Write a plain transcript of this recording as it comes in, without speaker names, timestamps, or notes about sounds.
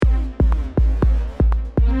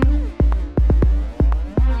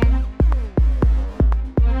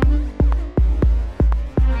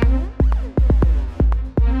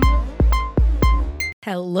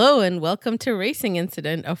and welcome to Racing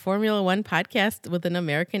Incident, a Formula One podcast with an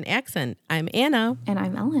American accent. I'm Anna. And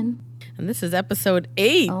I'm Ellen. And this is episode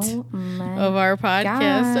 8 of our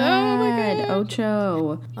podcast. Oh my God.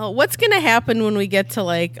 Ocho. Oh, what's going to happen when we get to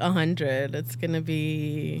like 100? It's going to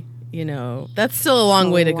be, that's still a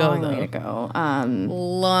long way to go, though.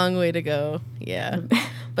 Long way to go. Yeah.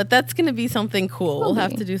 But that's going to be something cool. We'll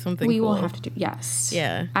have to do something cool. We will have to do, yes.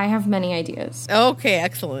 Yeah. I have many ideas. Okay,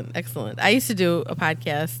 excellent. I used to do a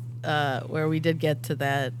podcast where we did get to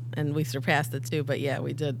that, and we surpassed it too. But yeah,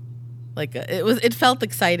 we did. It felt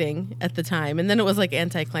exciting at the time, and then it was like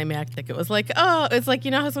anticlimactic. It was like, it's like,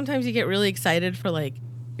 how sometimes you get really excited for like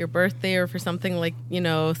your birthday or for something like,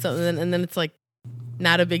 something, and then it's like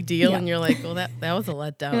not a big deal, and you're like, well, that was a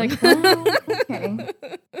letdown. You're like, oh,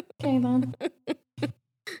 okay then.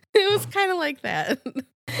 It was kind of like that.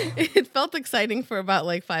 It felt exciting for about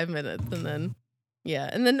like 5 minutes, and then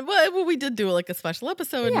well, we did do like a special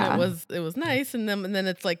episode, and it was nice, and then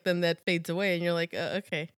it's like then that fades away, and you're like,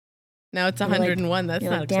 okay, now it's 101. That's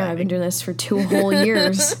not exciting. Damn, I've been doing this for 2 whole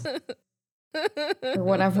years, or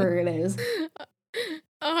whatever it is.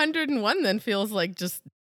 101 then feels like just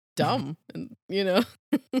dumb, and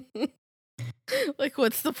like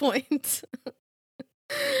what's the point?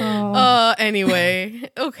 Anyway,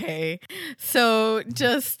 okay. So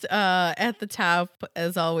just at the top,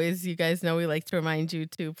 as always, you guys know we like to remind you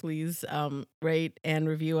to please rate and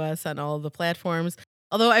review us on all the platforms.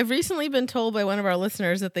 Although I've recently been told by one of our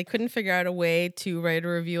listeners that they couldn't figure out a way to write a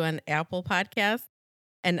review on Apple Podcasts.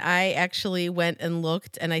 And I actually went and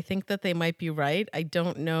looked, and I think that they might be right. I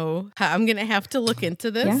don't know how. I'm going to have to look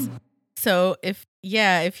into this. Yeah. So if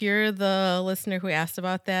you're the listener who asked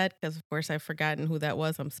about that, because of course I've forgotten who that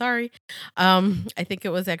was, I'm sorry. I think it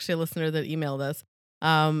was actually a listener that emailed us.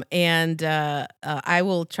 And I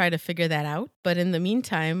will try to figure that out. But in the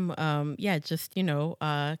meantime, just,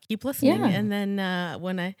 keep listening. Yeah. And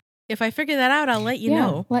then if I figure that out, I'll let you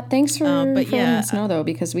know. Well, thanks for letting us know, though,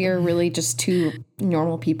 because we are really just 2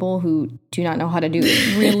 normal people who do not know how to do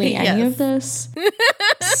really any of this.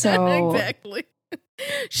 So exactly.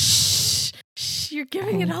 Shh, you're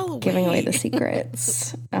giving it all away. Giving away the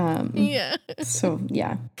secrets. Yeah. So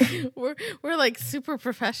yeah, we're like super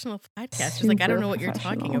professional podcasters. Like I don't know what you're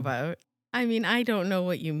talking about. I mean, I don't know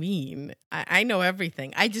what you mean. I know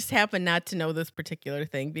everything. I just happen not to know this particular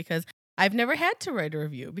thing because I've never had to write a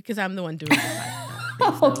review because I'm the one doing the podcast.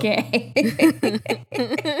 Okay.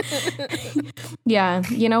 Yeah,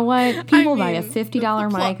 you know what? People buy a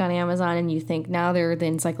 $50 mic on Amazon, and you think now they're the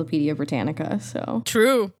Encyclopedia Britannica. So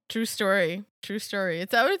true story.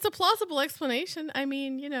 It's a plausible explanation. I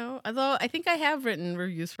mean, although I think I have written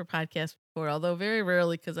reviews for podcasts before, although very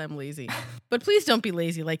rarely because I'm lazy. But please don't be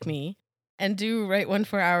lazy like me. And do write one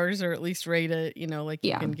for ours, or at least rate it. You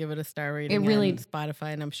can give it a star rating. It really on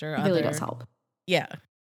Spotify, and I'm sure it really does help. Yeah,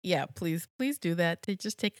 please do that.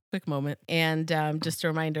 Just take a quick moment. And just a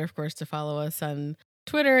reminder, of course, to follow us on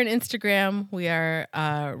Twitter and Instagram. We are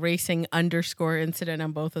racing_incident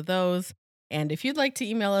on both of those. And if you'd like to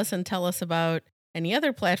email us and tell us about any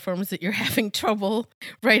other platforms that you're having trouble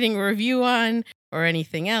writing a review on, or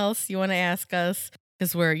anything else you want to ask us,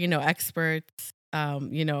 because we're, experts,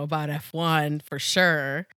 about F1 for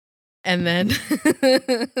sure. And then,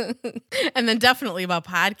 and then definitely about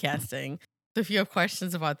podcasting. So if you have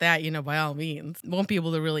questions about that, by all means, won't be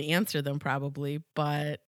able to really answer them probably,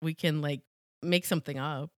 but we can make something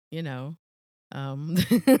up, if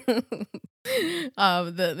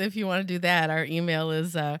you want to do that, our email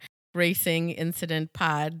is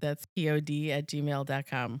racingincidentpod, that's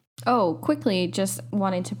pod@gmail.com. Oh, quickly, just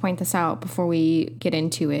wanted to point this out before we get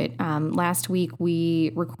into it. Last week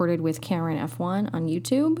we recorded with Cameron F1 on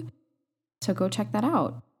YouTube, so go check that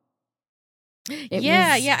out.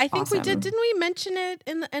 I think we did. Didn't we mention it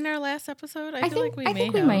in our last episode? I think we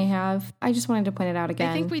may have. I just wanted to point it out again.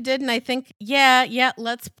 I think we did, and I think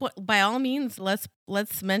let's by all means let's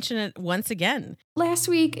mention it once again. Last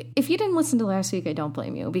week, if you didn't listen to last week, I don't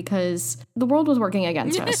blame you, because the world was working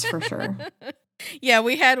against us for sure. Yeah,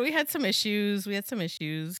 we had some issues.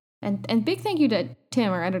 And big thank you to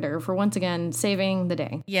Tim, our editor, for once again saving the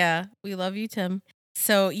day. Yeah, we love you, Tim.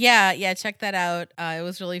 So check that out. It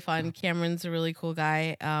was really fun. Cameron's a really cool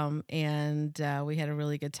guy, and we had a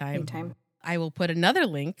really good time. I will put another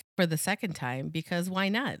link for the second time, because why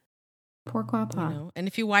not? Pourquoi pas? And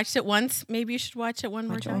if you watched it once, maybe you should watch it one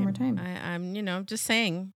more time. I'm just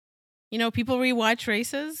saying, people rewatch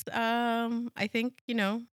races. I think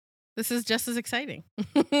this is just as exciting.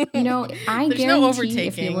 I guarantee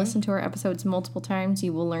if you listen to our episodes multiple times,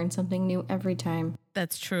 you will learn something new every time.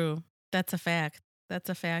 That's true. That's a fact.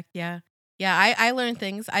 Yeah. I learn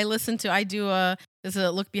things. I do a is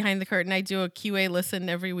a look behind the curtain. I do a QA listen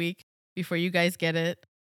every week before you guys get it.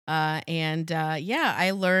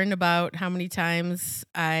 I learn about how many times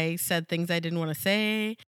I said things I didn't want to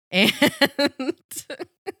say. And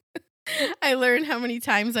I learned how many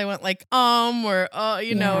times I went like, or,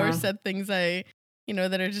 or said things that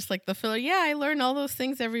are just like the filler. Yeah, I learn all those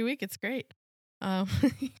things every week. It's great.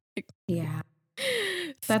 Yeah.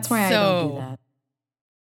 That's why I don't do that.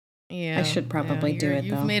 Yeah. I should probably do it, though.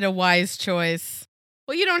 You've made a wise choice.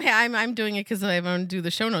 Well, you don't have, I'm doing it because I want to do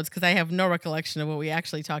the show notes because I have no recollection of what we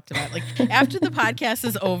actually talked about. Like after the podcast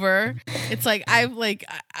is over, it's like, I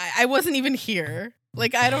wasn't even here.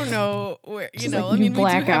 Like, I don't know where, we do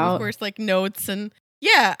have, of course, like notes and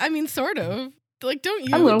sort of. Like, don't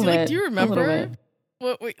you? A little bit. Do you remember?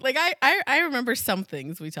 I remember some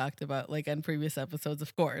things we talked about, like on previous episodes,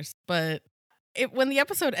 of course. But when the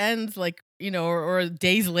episode ends, like, or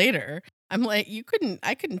days later, I'm like,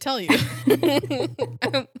 I couldn't tell you.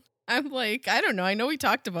 I'm like, I don't know. I know we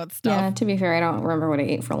talked about stuff. Yeah, to be fair, I don't remember what I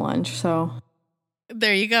ate for lunch. So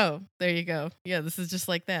there you go. Yeah, this is just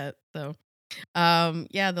like that. So,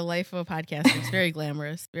 the life of a podcaster is very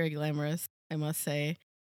glamorous, I must say.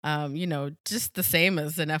 Just the same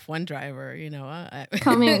as an F1 driver,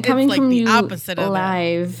 coming like from the you opposite of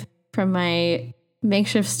live from my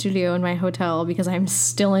makeshift studio in my hotel because I'm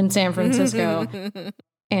still in San Francisco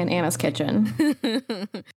and Anna's kitchen.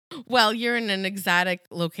 Well, you're in an exotic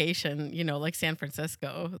location, like San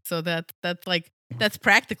Francisco. So that's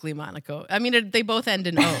practically Monaco. I mean, they both end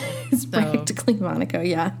in O. It's practically Monaco,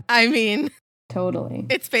 yeah. I mean, totally.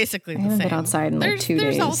 It's basically the same. I haven't been outside in like 2 days.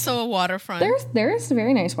 There's also a waterfront. There's a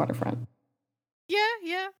very nice waterfront.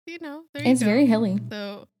 Yeah. It's very hilly.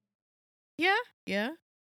 So, yeah.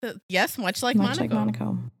 Yes, much like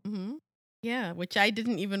Monaco. Mm-hmm. Yeah, which I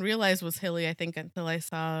didn't even realize was hilly, I think, until I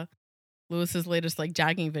saw Lewis's latest like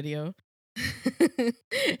jogging video.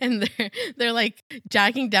 And they're like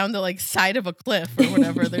jogging down the like side of a cliff or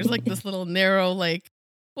whatever. There's like this little narrow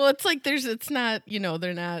it's like it's not,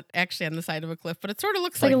 they're not actually on the side of a cliff, but it sort of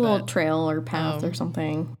looks like a little trail or path or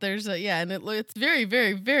something. There's and it's very,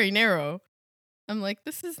 very, very narrow. I'm like,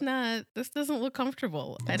 this doesn't look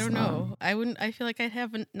comfortable. I don't know. I feel like I'd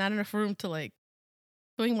have not enough room to like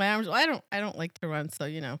swing my arms. Well, I don't like to run, so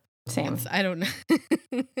Same. I don't know.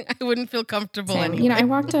 I wouldn't feel comfortable Same. anyway. I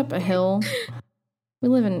walked up a hill. I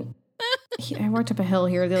walked up a hill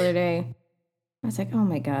here the other day. I was like, oh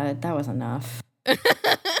my God, that was enough.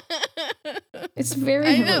 It's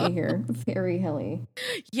very hilly here. Very hilly.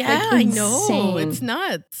 Yeah, I know. It's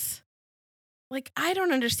nuts. Like, I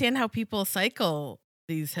don't understand how people cycle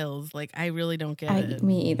these hills. Like, I really don't get it.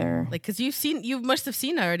 Me either. Like, because you must have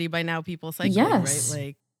seen already by now people cycling, yes. right?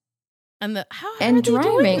 Like, and how and are they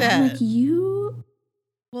driving. doing that? I'm like,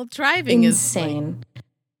 well, driving insane. Is like,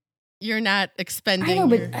 you're not expending. I know,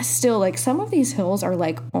 but still, like, some of these hills are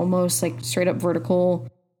like almost like straight up vertical.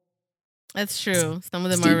 That's true. Some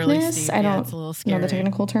of them are really steep. I don't it's a little scary. know the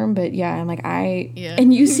technical term, but yeah, I'm like,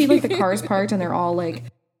 and you see like the cars parked and they're all like,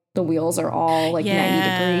 the wheels are all like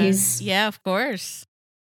 90 degrees. Yeah, of course.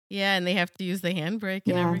 Yeah, and they have to use the handbrake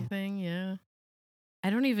and everything. Yeah. I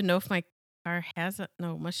don't even know if my car has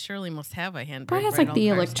must have a handbrake. Probably has like the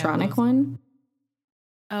electronic one.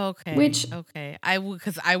 Okay. Okay.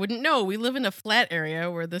 Because I wouldn't know. We live in a flat area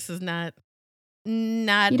where this is not you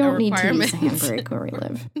a don't requirement. Need to use a handbrake where we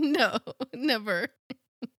live. No, never.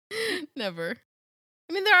 Never.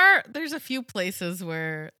 I mean, there's a few places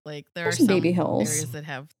where like there's some baby hills areas that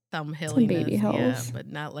have some hilliness, baby hills, but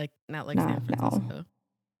not like San Francisco. No.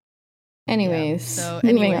 Anyways, so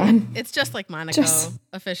moving on. It's just like Monaco.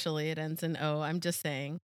 Officially, it ends in O. I'm just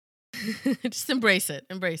saying, just embrace it.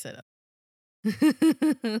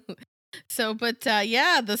 So, but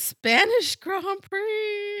the Spanish Grand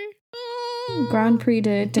Prix. Oh. Grand Prix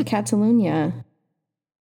de Catalunya.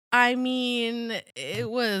 I mean,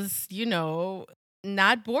 it was,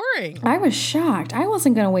 not boring. I was shocked. I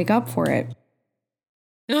wasn't going to wake up for it.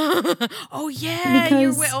 Oh, yeah.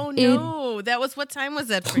 That was, what time was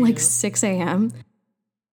that for you? Like 6 a.m.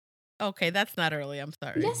 Okay, that's not early. I'm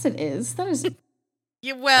sorry. Yes, it is. That is.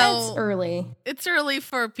 Yeah, well, that's early. It's early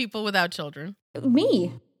for people without children.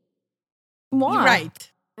 Me. Moi.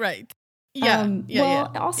 Right. Yeah.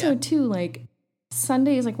 Also, too, like,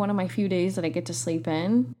 Sunday is like one of my few days that I get to sleep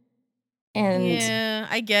in. And yeah,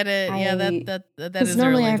 I get it. That is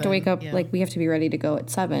normally early, I have to wake up, like, we have to be ready to go at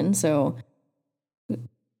 7. So,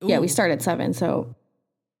 we start at 7. So,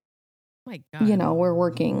 my God. We're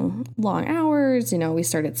working long hours. We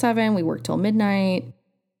start at 7. We work till midnight.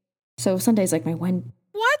 So, Sunday's like my one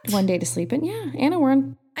day to sleep in. Yeah, Anna, we're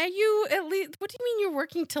on. Are you at least? What do you mean you're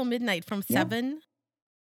working till midnight from 7?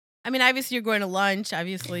 I mean, obviously you're going to lunch.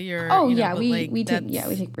 Obviously you're. Oh you know, yeah, but we like we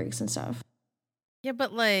take breaks and stuff. Yeah,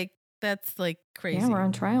 but like that's like crazy. Yeah, we're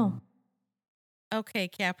on trial. Okay,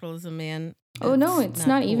 capitalism, man. Oh no, it's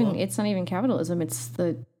not cool. even. It's not even capitalism. It's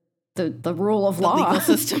the rule of the law. Legal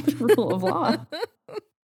system. The rule of law.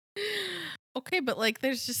 Okay, but like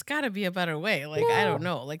there's just got to be a better way. Like I don't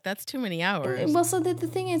know. Like that's too many hours. Well, so the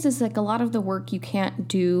thing is like a lot of the work you can't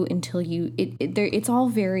do until you it's all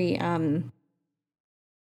very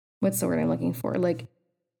what's the word I'm looking for? Like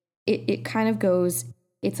it kind of goes,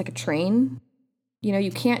 it's like a train. You know,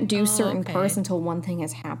 you can't do certain parts until one thing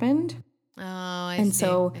has happened. Oh, I see.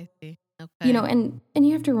 So I see. Okay. You know, and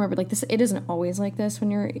you have to remember, like, this, it isn't always like this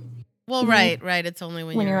when you're right. It's only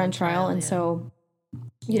when you're on trial. And so,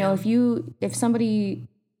 you know, if somebody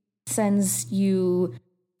sends you,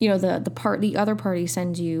 you know, the other party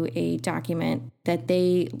sends you a document that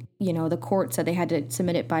they, you know, the court said they had to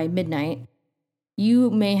submit it by midnight,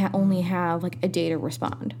 you may only have like a day to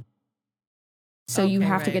respond. So you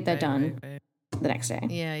have to get that done the next day.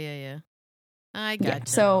 Yeah. I got you.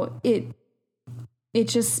 So it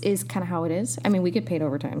just is kind of how it is. I mean, we get paid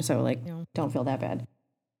overtime, so like, don't feel that bad.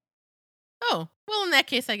 Oh, well, in that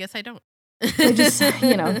case, I guess I don't. You're just,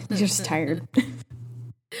 you know, you're just tired.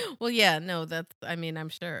 Well, yeah, no, I mean, I'm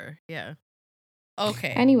sure. Yeah. Okay.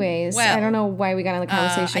 Anyways, I don't know why we got on the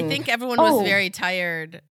conversation. I think everyone was very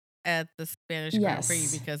tired at the Spanish Grand Prix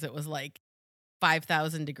because it was like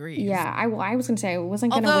 5,000 degrees. Yeah, I was going to say I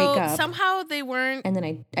wasn't going to wake up. Somehow they weren't. And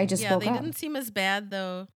then I just woke up. Yeah, they didn't seem as bad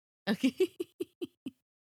though. Okay.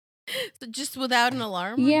 So just without an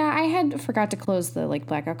alarm? Yeah, I had forgot to close the like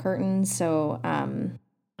blackout curtains, so I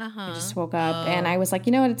just woke up and I was like,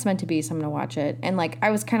 you know what, it's meant to be, so I'm gonna watch it. And like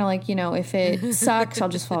I was kind of like, you know, if it sucks, I'll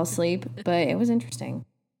just fall asleep. But it was interesting.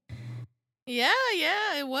 Yeah,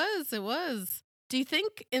 it was. Do you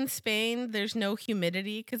think in Spain there's no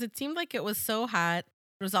humidity? Because it seemed like it was so hot.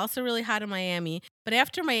 It was also really hot in Miami. But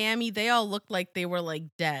after Miami, they all looked like they were like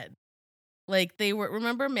dead. Like they were,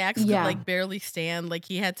 remember Max could like barely stand, like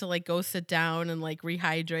he had to like go sit down and like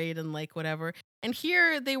rehydrate and like whatever. And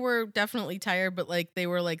here they were definitely tired, but like they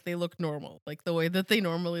looked normal, like the way that they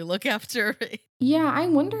normally look after. Yeah, I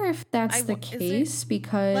wonder if that's the case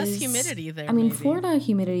because less humidity there. I mean, maybe. Florida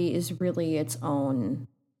humidity is really its own.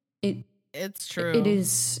 It's true. It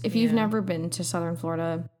is. If you've never been to Southern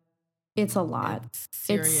Florida, it's a lot. It's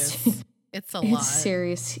serious. It's a lot. It's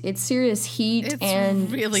serious. It's serious heat and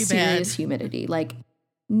really serious bad. humidity, like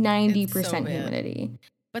 90% humidity.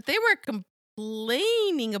 But they were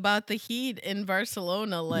complaining about the heat in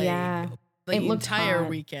Barcelona, like the entire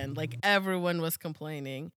weekend. Like everyone was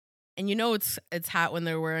complaining. And you know it's hot when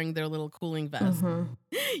they're wearing their little cooling vest. Mm-hmm.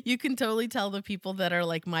 You can totally tell the people that are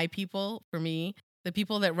like my people, for me, the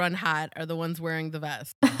people that run hot are the ones wearing the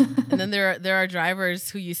vest. And then there are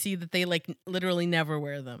drivers who you see that they like literally never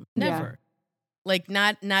wear them. Never. Yeah. Like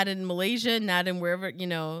not in Malaysia, not in wherever, you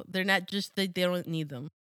know, they're not just they don't need them.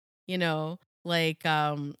 You know, like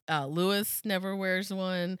Lewis never wears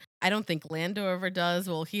one. I don't think Lando ever does.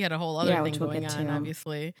 Well, he had a whole other thing going on,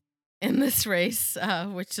 obviously, in this race,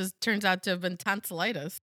 which turns out to have been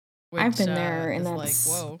tonsillitis. Which, I've been there, and that's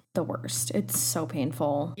like, whoa, the worst. It's so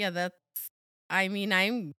painful. Yeah, I mean,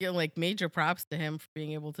 I'm like major props to him for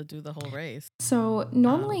being able to do the whole race. So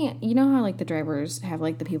normally, you know how like the drivers have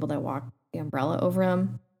like the people that walk the umbrella over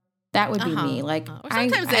them? That would be me. Like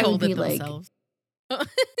sometimes they hold it themselves.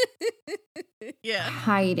 Yeah,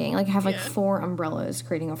 hiding. Like have like 4 umbrellas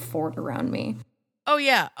creating a fort around me. Oh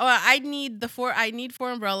yeah. Oh, I need 4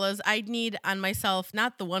 umbrellas. I'd need on myself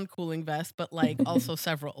not the one cooling vest, but like also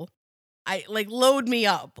several. I like load me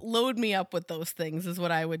up with those things is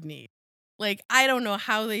what I would need. Like, I don't know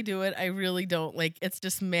how they do it. I really don't. Like, it's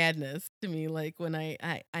just madness to me. Like, when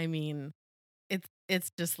I mean,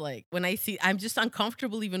 it's just like, when I see, I'm just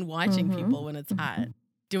uncomfortable even watching people when it's hot,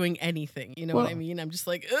 doing anything. You know what I mean? I'm just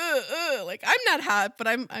like, like, I'm not hot, but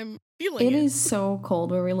I'm feeling it. It is so cold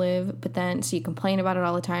where we live, but then, so you complain about it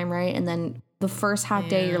all the time, right? And then the first hot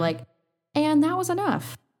day, you're like, and that was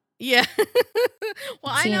enough. Yeah.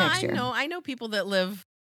 Well, I know people that live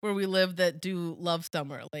where we live that do love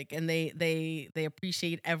summer, like, and they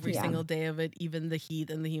appreciate every single day of it, even the heat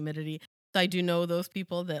and the humidity. So I do know those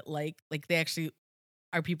people that like they actually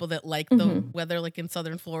are people that like the weather, like in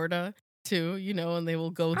Southern Florida too, you know, and they will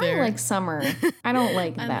go there. I like summer. I don't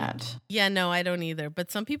like that. Yeah, no, I don't either. But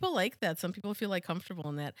some people like that. Some people feel like comfortable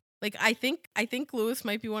in that. Like I think Lewis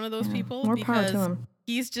might be one of those people. More power to him.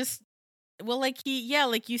 He's just like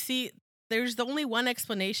you see. There's the only one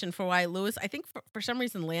explanation for why Lewis, I think for some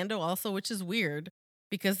reason Lando also, which is weird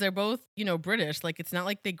because they're both, you know, British. Like it's not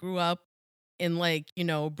like they grew up in like,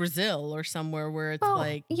 Brazil or somewhere where it's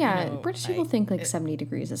like, British people think like 70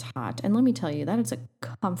 degrees is hot. And let me tell you, that is a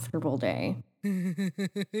comfortable day.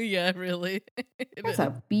 Yeah, really. It's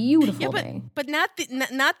a beautiful day. But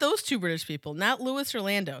not those two British people, not Lewis or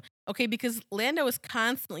Lando. Okay, because Lando is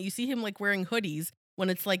constantly, you see him like wearing hoodies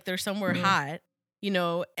when it's like they're somewhere hot,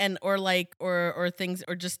 and or things,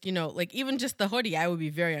 or just, like even just the hoodie, I would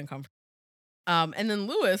be very uncomfortable. And then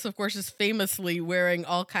Lewis, of course, is famously wearing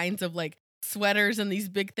all kinds of like sweaters and these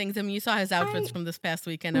big things. I mean, you saw his outfits from this past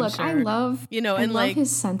weekend. Look, I'm sure. I love, I love his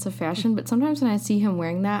sense of fashion, but sometimes when I see him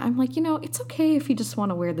wearing that, I'm like, it's okay if you just want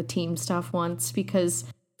to wear the team stuff once, because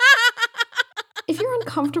if you're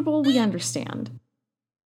uncomfortable, we understand.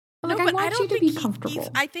 Like, I want you to be comfortable.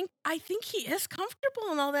 I think he is comfortable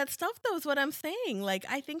and all that stuff, though, is what I'm saying. Like,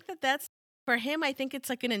 I think that's for him. I think it's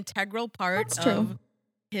like an integral part of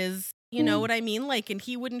his. You know what I mean? Like, and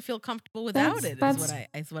he wouldn't feel comfortable without it.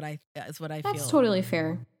 Is what I feel. That's totally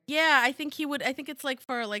fair. Yeah, I think he would. I think it's like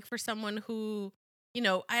for someone who, I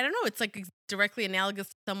don't know. It's like directly analogous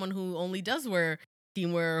to someone who only does wear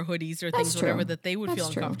teamwear or hoodies or things, whatever, that they would feel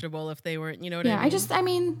uncomfortable if they weren't. You know what I mean? I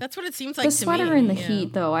mean, that's what it seems like. The sweater in the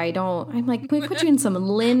heat, though, I'm like, can we put you in some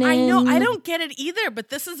linen? I know, I don't get it either. But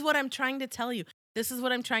this is what I'm trying to tell you.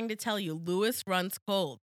 Lewis runs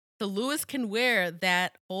cold. So Lewis can wear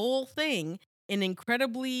that whole thing in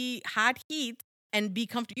incredibly hot heat and be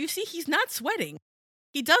comfortable. You see, he's not sweating.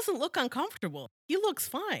 He doesn't look uncomfortable. He looks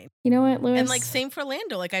fine. You know what, Lewis? And like same for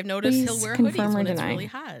Lando. Like I've noticed he'll wear hoodies when it's really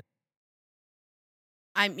hot.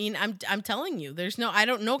 I mean, I'm telling you, there's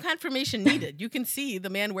no confirmation needed. You can see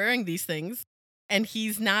the man wearing these things, and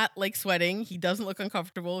he's not like sweating. He doesn't look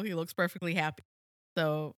uncomfortable. He looks perfectly happy.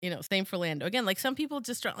 So, same for Lando. Again, like some people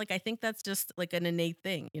just like, I think that's just like an innate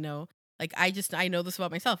thing, like I know this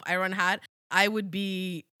about myself. I run hot. I would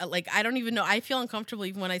be like, I don't even know. I feel uncomfortable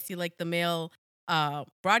even when I see like the male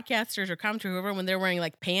broadcasters or commenters, whoever, when they're wearing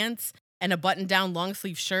like pants and a button down long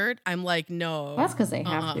sleeve shirt. I'm like, no. That's because they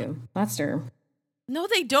have to. That's true. No,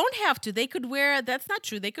 they don't have to. They could wear, that's not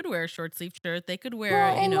true. They could wear a short sleeve shirt. They could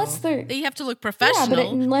wear, they have to look professional. Yeah,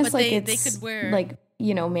 but unless but like they could wear, like,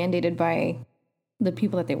 mandated by the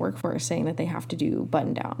people that they work for, saying that they have to do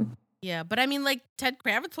button down. Yeah, but I mean, like Ted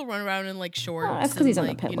Kravitz will run around in like shorts. Oh, that's because he's like,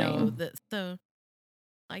 on the pit lane. So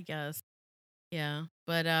I guess, yeah,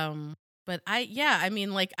 but I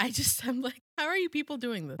mean, like I'm like, how are you people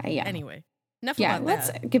doing this? Anyway, enough about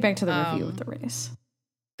let's that. Get back to the review of the race.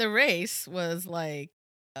 The race was like,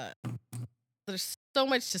 there's so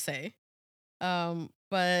much to say,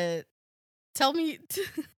 but tell me,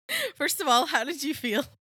 first of all, how did you feel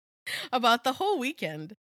about the whole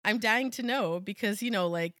weekend? I'm dying to know because,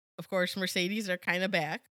 like, of course, Mercedes are kind of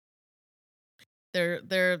back.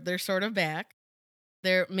 They're sort of back.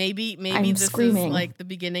 They're maybe this screaming. Is like the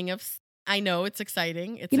beginning of. I know it's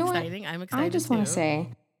exciting. It's exciting. I'm excited. I just want to say,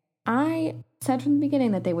 I said from the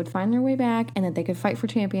beginning that they would find their way back and that they could fight for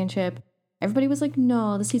championship. Everybody was like,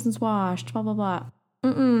 "No, the season's washed." Blah blah blah.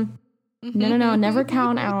 No. Never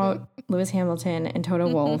count out Lewis Hamilton and Toto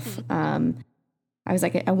Wolff. I was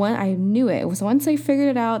like, I knew it. It was once they figured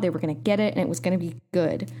it out, they were going to get it, and it was going to be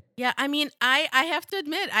good. Yeah, I mean, I have to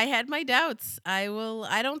admit, I had my doubts. I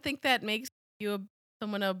don't think that makes you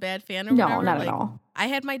someone a bad fan or whatever. No, not at all. I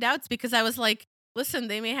had my doubts because I was like, listen,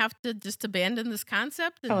 they may have to just abandon this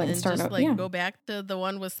concept and just go back to the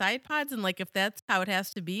one with side pods. And like, if that's how it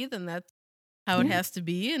has to be, then that's how it has to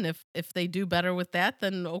be. And if they do better with that,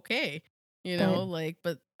 then okay.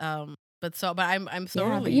 But I'm so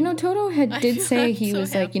relieved. But Toto did say he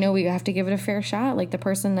was happy. Like, we have to give it a fair shot. Like the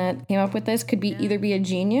person that came up with this could be either be a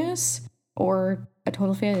genius or a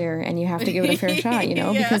total failure, and you have to give it a fair shot,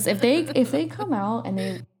 because if they come out and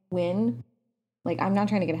they win, like I'm not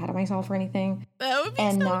trying to get ahead of myself or anything, that would be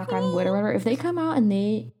and so knock cool. on wood or whatever. If they come out and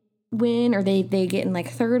they win or they get in like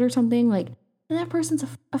third or something, like that person's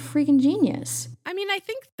a freaking genius. I mean, I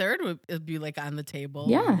think third would be like on the table.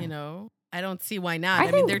 Yeah, I don't see why not.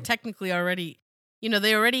 I mean, they're technically already,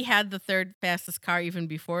 they already had the third fastest car even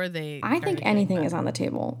before they. I think anything is on the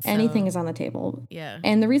table. So, anything is on the table. Yeah.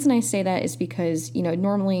 And the reason I say that is because,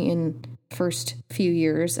 normally in first few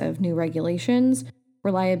years of new regulations,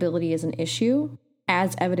 reliability is an issue,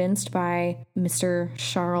 as evidenced by Monsieur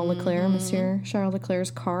Charles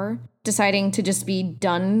Leclerc's car deciding to just be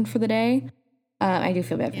done for the day. I do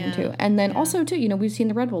feel bad for him too. And then also too, we've seen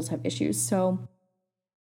the Red Bulls have issues. So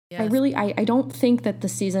yes. I don't think that the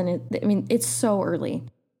season it's so early.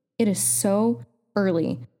 It is so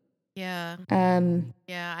early. Yeah.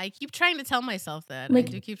 Yeah. I keep trying to tell myself that. I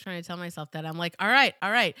do keep trying to tell myself that. I'm like, all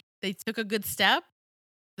right. They took a good step.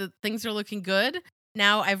 The things are looking good.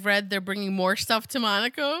 Now I've read they're bringing more stuff to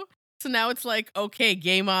Monaco. So now it's like, okay,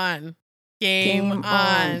 game on. Game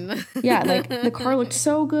on. Yeah, like the car looked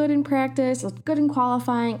so good in practice. It looked good in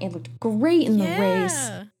qualifying. It looked great in the race.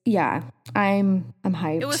 Yeah, I'm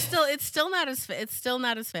hyped. It's still not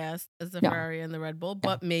as fast as the Ferrari and the Red Bull,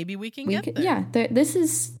 but maybe we can get there. Yeah, this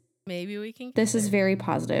is very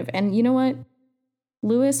positive. And you know what?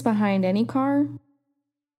 Lewis behind any car,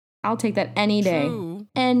 I'll take that any day.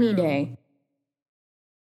 Any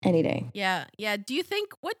day. Yeah.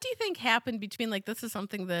 What do you think happened between, like, this is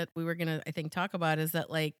something that we were gonna, I think, talk about, is that,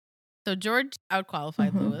 like, so George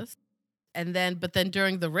outqualified Lewis, but then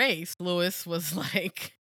during the race, Lewis was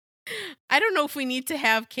like, I don't know if we need to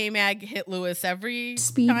have K-Mag hit Lewis every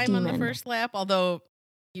time on the first lap, although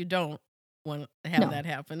you don't want to have that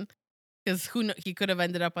happen. Because he could have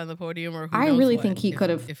ended up on the podium, or I really think he could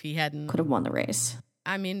have, if he hadn't, could have won the race.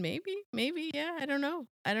 I mean, maybe, yeah. I don't know.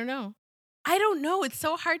 It's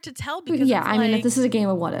so hard to tell because I mean, this is a game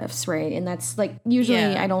of what ifs, right? And that's like usually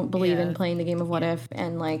I don't believe in playing the game of what if,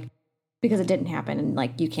 and like because it didn't happen, and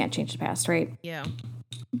like you can't change the past, right? Yeah.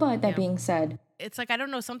 But that being said, it's like, I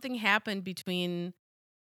don't know, something happened between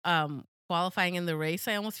qualifying and the race,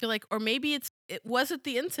 I almost feel like, or maybe was it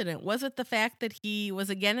the incident? Was it the fact that he was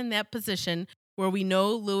again in that position where we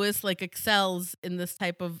know Lewis like excels in this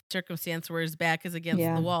type of circumstance where his back is against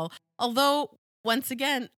the wall? Although, once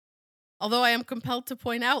again, I am compelled to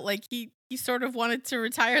point out, like, he sort of wanted to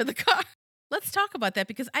retire the car. Let's talk about that,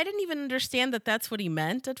 because I didn't even understand that that's what he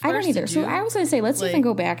meant at first. I don't either. So I was going to say, let's even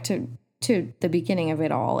go back to the beginning of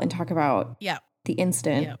it all and talk about the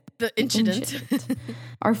incident. Yeah. The incident.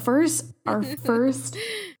 Our first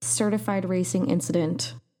certified racing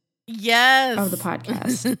incident. Yes. Of the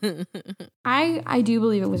podcast. I do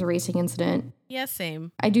believe it was a racing incident. Yeah,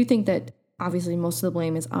 same. I do think that obviously most of the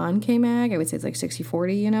blame is on K-Mag. I would say it's like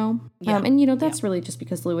 60-40, you know? Yeah. And, that's really just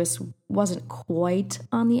because Lewis wasn't quite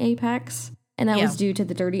on the apex. And that was due to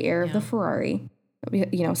the dirty air of the Ferrari,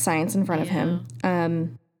 science in front of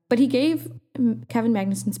him. But he gave Kevin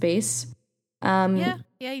Magnussen space. Yeah,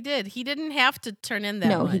 he did. He didn't have to turn in that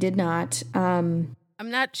No, much. he did not. I'm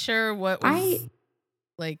not sure what was...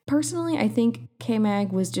 Personally, I think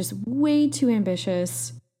K-Mag was just way too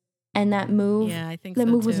ambitious, and that move, I think that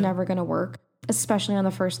move was never going to work, especially on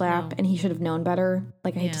the first lap. No. And he should have known better.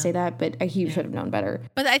 Like, I hate to say that, but he should have known better.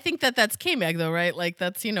 But I think that's K-Mag, though, right? Like,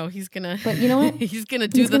 that's he's gonna. But you know what? he's gonna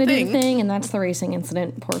do the thing, and that's the racing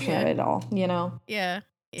incident portion of it all. You know? Yeah.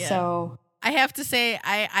 So I have to say,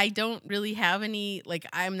 I don't really have any, like,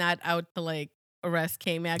 I'm not out to like arrest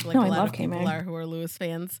K-Mag like a lot of people are who are Lewis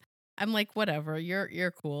fans. I'm like, whatever,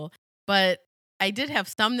 you're cool. But I did have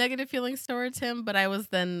some negative feelings towards him, but I was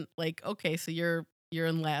then like, okay, so you're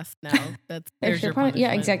in last now. There's your punishment.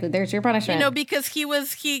 Yeah, exactly. There's your punishment. Because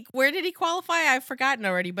where did he qualify? I've forgotten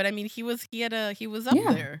already, but I mean, he was up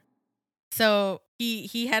there. So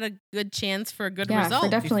he had a good chance for a good result.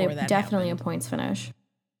 Definitely a points finish.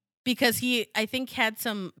 Because he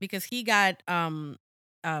got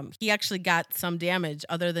he actually got some damage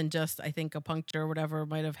other than just, I think, a puncture or whatever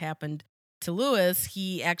might have happened to Lewis.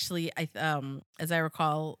 He actually, as I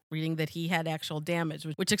recall reading, that he had actual damage,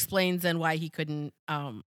 which explains then why he couldn't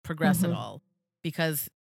progress at all. Because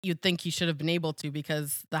you'd think he should have been able to,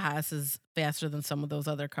 because the Haas is faster than some of those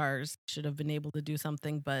other cars. Should have been able to do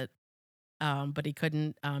something, but he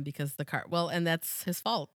couldn't because the car. Well, and that's his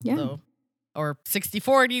fault. Yeah. So. Or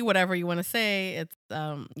 60-40, whatever you want to say. It's,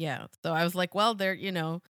 So I was like, well, there,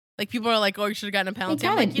 like people are like, oh, you should have gotten a penalty.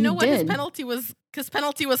 I'm like, you know what? His penalty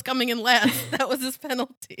was coming in last. That was his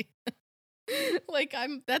penalty. Like,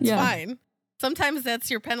 that's fine. Sometimes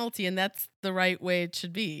that's your penalty, and that's the right way it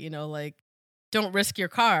should be. Like, don't risk your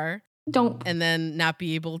car. And then not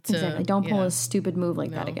be able to. Exactly. Don't pull a stupid move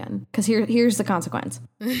like that again. Because here's the consequence.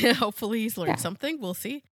 Hopefully he's learned something. We'll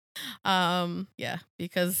see.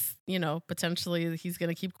 Because potentially he's going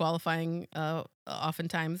to keep qualifying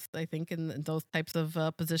oftentimes, I think, in those types of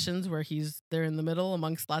positions where they're in the middle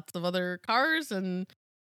amongst lots of other cars. And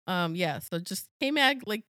so just K-Mag,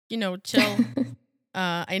 like, chill.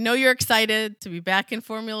 I know you're excited to be back in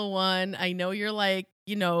Formula One. I know you're like,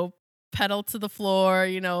 pedal to the floor,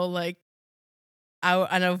 like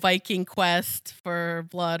out on a Viking quest for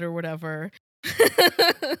blood or whatever.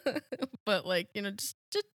 But like, just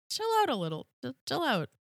chill out a little. Just chill out.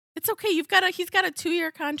 It's okay. He's got a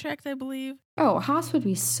 2-year contract, I believe. Oh, Haas would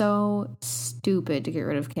be so stupid to get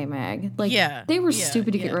rid of K-Mag. Like, they were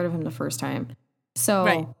stupid to get rid of him the first time. So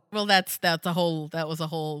right. Well, that was a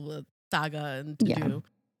whole saga and to do.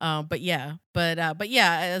 But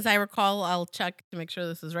as I recall, I'll check to make sure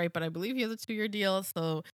this is right. But I believe he has a 2-year deal.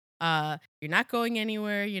 So you're not going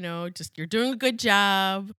anywhere. Just you're doing a good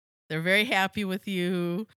job. They're very happy with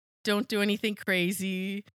you. Don't do anything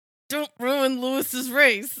crazy. Don't ruin Lewis's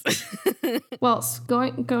race. Well,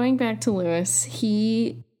 going back to Lewis,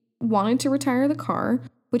 he wanted to retire the car,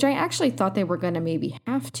 which I actually thought they were going to maybe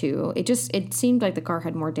have to. It seemed like the car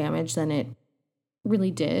had more damage than it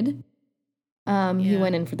really did. He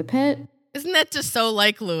went in for the pit. Isn't that just so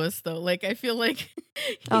like Lewis, though? Like, I feel like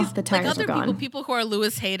the tires like other are gone. People who are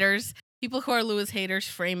Lewis haters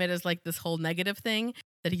frame it as like this whole negative thing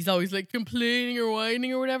that he's always like complaining or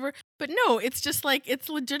whining or whatever. But no, it's just like, it's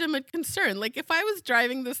legitimate concern. Like, if I was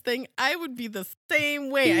driving this thing, I would be the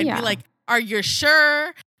same way. I'd be like, are you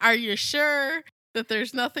sure? Are you sure that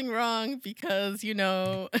there's nothing wrong? Because,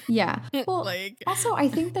 Yeah. Well, also, I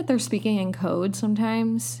think that they're speaking in code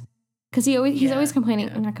sometimes. Because he's always complaining.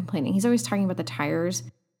 Yeah. Not complaining. He's always talking about the tires.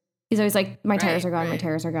 He's always like, my tires are gone, my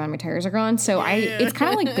tires are gone, my tires are gone. So it's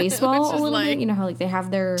kind of like baseball a little bit. You know how like they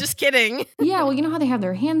have their... Just kidding. Yeah, well, you know how they have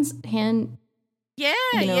their hand...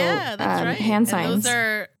 Yeah, that's right. Hand signs. And those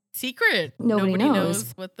are secret. Nobody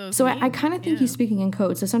knows what those So mean. I kind of think he's speaking in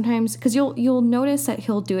code. So sometimes... Because you'll notice that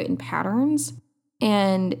he'll do it in patterns.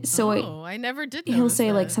 And so I never did. He'll say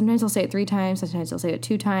that. Like, sometimes he'll say it 3 times, sometimes he'll say it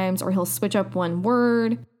 2 times, or he'll switch up one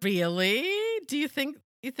word. Really? Do you think?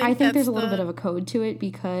 I think there's a little bit of a code to it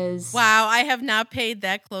because... Wow, I have not paid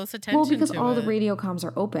that close attention. Well, because all the radio comms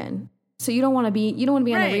are open, so you don't want to be on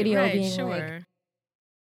the radio being like,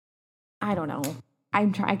 I don't know. I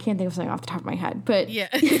can't think of something off the top of my head, but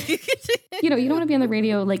yeah, you don't want to be on the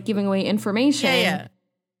radio like giving away information. Yeah.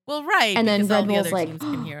 Well, right. And then Red Bull's like,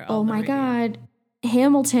 oh my God,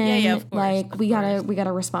 Hamilton, like we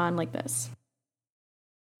gotta respond like this.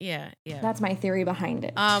 Yeah. That's my theory behind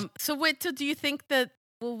it. So do you think that?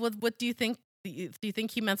 Well, what do you think? Do you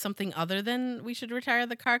think he meant something other than we should retire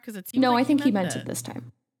the car? Because it seems no, like I think he meant it this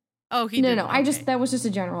time. Oh, he no, did. No. Okay. That was just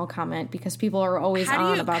a general comment because people are always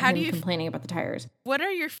about him complaining about the tires. What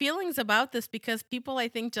are your feelings about this? Because people, I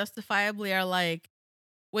think, justifiably are like,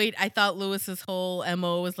 wait, I thought Lewis's whole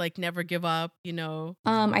MO was like never give up,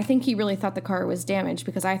 I think he really thought the car was damaged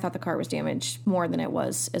because I thought the car was damaged more than it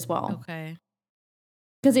was as well. Okay.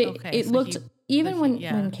 Because it looked,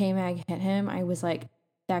 when K-Mag hit him, I was like,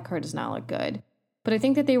 that car does not look good. But I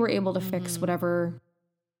think that they were able to fix whatever.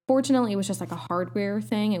 Fortunately, it was just like a hardware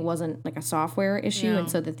thing. It wasn't like a software issue. And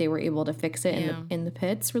so that they were able to fix it in the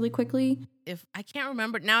pits really quickly. If I can't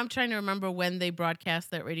remember now, I'm trying to remember when they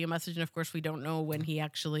broadcast that radio message. And of course, we don't know when he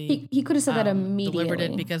actually he could have said that immediately. Delivered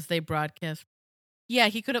it because they broadcast. Yeah,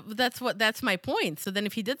 he could have. That's my point. So then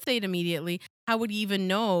if he did say it immediately, how would he even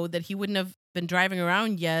know that he wouldn't have been driving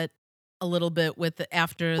around yet a little bit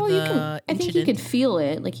after the incident? I think he could feel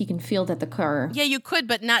it. Like he can feel that the car. Yeah, you could,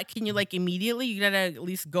 but not. Can you like immediately? You gotta at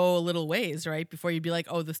least go a little ways, right? Before you'd be like,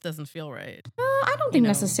 oh, this doesn't feel right. I don't think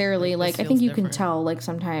necessarily. Like I think you can tell. Like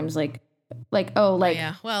sometimes,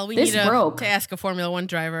 yeah. Well, we this need broke. To ask a Formula One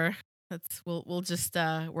driver. We'll just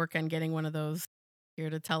work on getting one of those here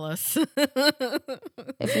to tell us.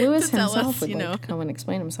 If Lewis himself would like to come and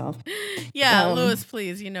explain himself. Yeah, Lewis,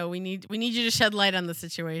 please. We need you to shed light on the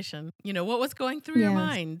situation. What was going through your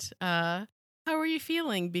mind? How are you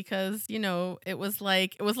feeling? Because it was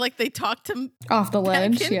like they talked him off the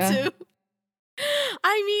ledge. Yeah.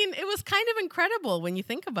 I mean, it was kind of incredible when you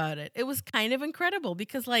think about it. It was kind of incredible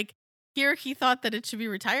because like here he thought that it should be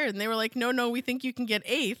retired, and they were like, no, we think you can get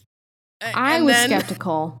 8th. I was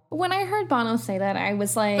skeptical. When I heard Bono say that, I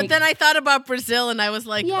was like... But then I thought about Brazil, and I was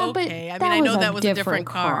like, okay. I mean, I know that was a different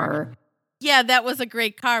car. Yeah, that was a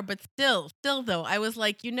great car, but still, though, I was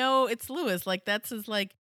like, it's Lewis. Like, that's his,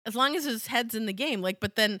 like, as long as his head's in the game. Like,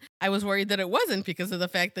 but then I was worried that it wasn't because of the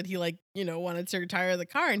fact that he, like, wanted to retire the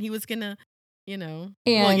car, and he was gonna, And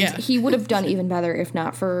he would have done even better if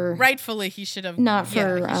not for... Rightfully, he should have... He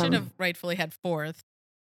should have rightfully had 4th.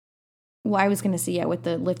 Well, I was going to see with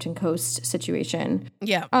the lift and coast situation.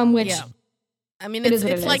 Yeah. Which I mean,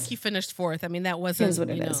 it's like he finished 4th. I mean, that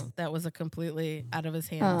wasn't that was a completely out of his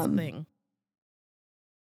hands thing.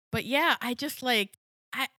 But yeah, I just like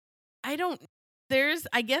I don't. There's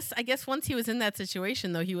I guess once he was in that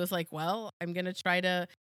situation though, he was like, well, I'm gonna try to.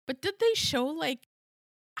 But did they show like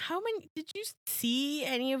how many? Did you see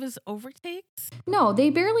any of his overtakes? No,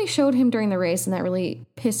 they barely showed him during the race, and that really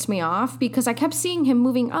pissed me off because I kept seeing him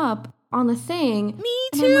moving up on the thing. Me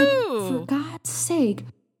too. Like, for God's sake,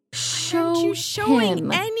 aren't you showing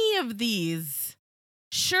him any of these?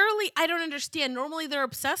 Surely, I don't understand. Normally, they're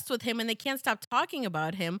obsessed with him and they can't stop talking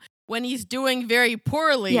about him when he's doing very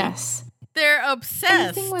poorly. Yes. They're obsessed. And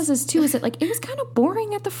the thing was that like it was kind of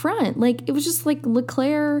boring at the front. Like it was just like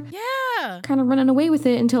Leclerc kind of running away with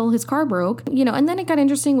it until his car broke. And then it got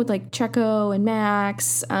interesting with like Checo and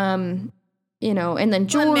Max. and then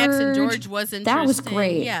George. Well, Max and George was interesting. That was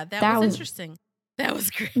great. Yeah, that was interesting. That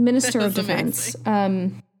was great. Minister of Defense.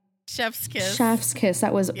 Chef's Kiss. Chef's Kiss.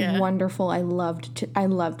 That was wonderful. I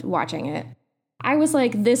loved watching it. I was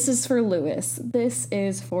like, this is for Lewis. This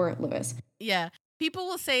is for Lewis. Yeah. People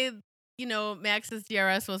will say, Max's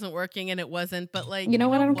DRS wasn't working, and it wasn't. But like, you know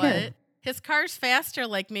what? I don't care. His car's faster.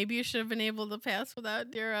 Like, maybe you should have been able to pass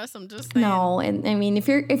without DRS. I'm just saying. No, and I mean, if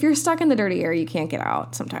you're stuck in the dirty air, you can't get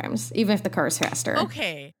out sometimes, even if the car's faster.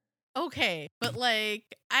 Okay, but like,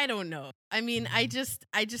 I don't know. I mean, I just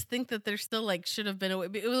think that there still like should have been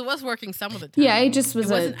it was working some of the time. Yeah, it just was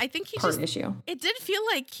I think he part issue. It did feel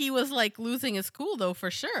like he was like losing his cool though, for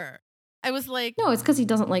sure. I was like, no, it's because he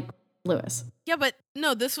doesn't like Lewis. Yeah, but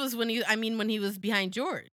no, this was when he was behind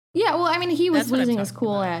George. Yeah, well, I mean, he was losing his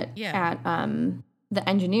cool at the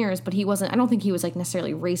engineers, but he wasn't. I don't think he was like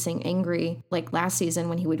necessarily racing angry like last season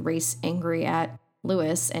when he would race angry at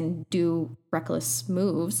Lewis and do reckless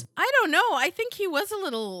moves. I don't know. I think he was a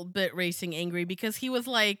little bit racing angry because he was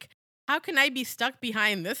like, how can I be stuck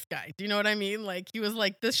behind this guy? Do you know what I mean? Like, he was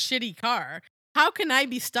like, this shitty car. How can I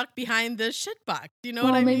be stuck behind this shitbox? Do you know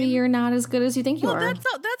what I mean? Well, maybe you're not as good as you think you are.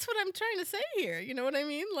 That's what I'm trying to say here. You know what I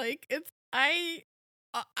mean? Like, I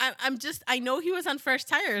know he was on fresh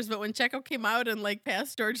tires, but when Checo came out and like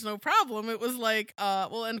passed George no problem, it was like,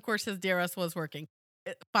 and of course his DRS was working.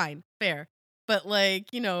 Fine, fair. But like,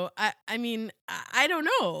 I mean, I don't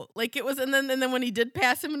know. Like it was, and then when he did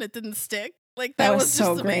pass him and it didn't stick, like that was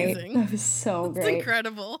so just great. amazing. That was so great. It's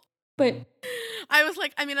incredible. But I was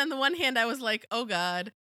like, I mean, on the one hand, I was like, oh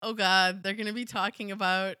God, they're gonna be talking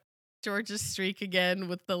about George's streak again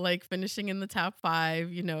with the like finishing in the top 5,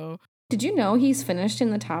 Did you know he's finished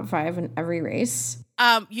in the top 5 in every race?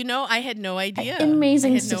 I had no idea.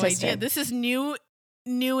 Amazing I had statistic. No idea. This is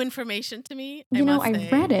new information to me. I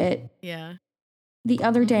read it. Yeah. The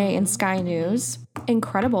other day in Sky News.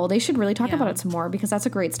 Incredible. They should really talk about it some more because that's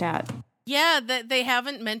a great stat. Yeah, they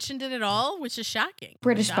haven't mentioned it at all, which is shocking.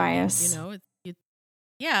 British bias.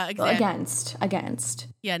 Yeah, exactly. Against.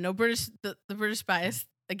 Yeah, no the British bias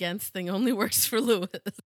against thing only works for Lewis.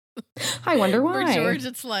 I wonder why. For George,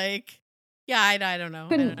 it's like, yeah, I don't know.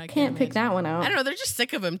 Can't pick that one out. I don't know. They're just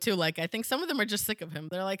sick of him too. Like, I think some of them are just sick of him.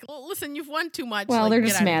 They're like, well, listen, you've won too much. Well, like, they're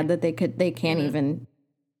just mad that they can't even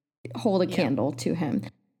hold a candle to him.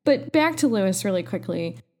 But back to Lewis really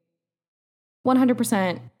quickly.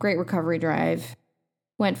 100% great recovery drive.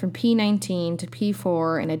 Went from P19 to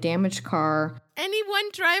P4 in a damaged car. And he won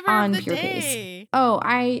driver of the day. Pace. Oh,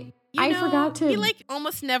 I forgot to. He like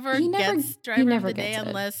almost never gets driver of the day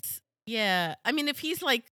unless. Yeah. I mean, if he's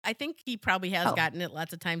like, I think he probably has gotten it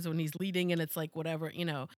lots of times when he's leading and it's like whatever,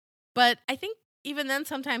 But I think even then,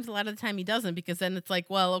 sometimes a lot of the time he doesn't because then it's like,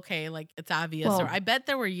 well, okay, like it's obvious. Or I bet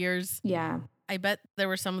there were years. Yeah. I bet there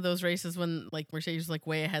were some of those races when like Mercedes was like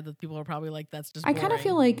way ahead that people are probably like, that's just I kind of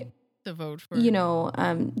feel like to vote for.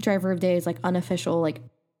 Driver of the day is like unofficial, like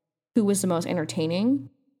who was the most entertaining.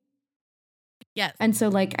 Yes. And so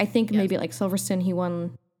like I think maybe like Silverstone, he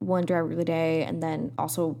won driver of the day, and then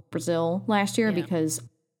also Brazil last year because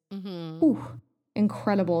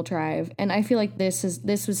incredible drive. And I feel like this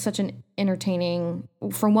was such an entertaining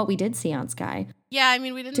from what we did see on Sky. Yeah, I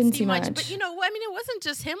mean we didn't see much. But it wasn't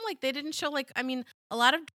just him. Like they didn't show like a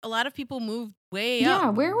lot of people moved way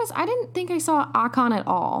up. Yeah, I didn't think I saw Ocon at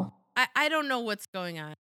all. I don't know what's going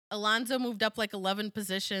on. Alonso moved up like 11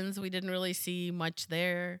 positions. We didn't really see much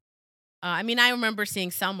there. I mean, I remember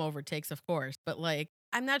seeing some overtakes, of course, but like,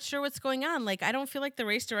 I'm not sure what's going on. Like, I don't feel like the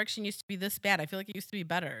race direction used to be this bad. I feel like it used to be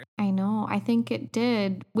better. I know. I think it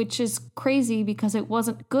did, which is crazy because it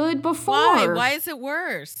wasn't good before. Why is it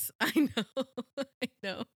worse? I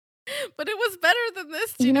know. But it was better than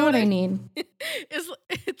this. Do you know what I mean?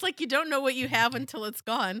 It's like you don't know what you have until it's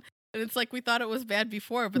gone. And it's like we thought it was bad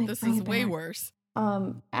before, but this is way worse.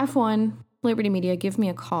 F1, Liberty Media, give me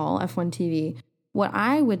a call, F1 TV. What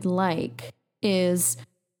I would like is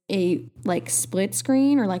a like split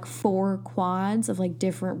screen or like 4 quads of like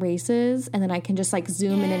different races, and then I can just like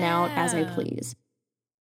zoom in and out as I please.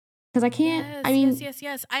 Because I can't.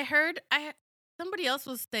 Yes. I heard somebody else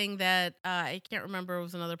was saying that I can't remember. It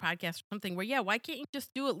was another podcast or something where why can't you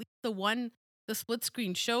just do at least the split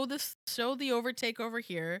screen? Show the overtake over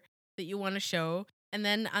here that you want to show, and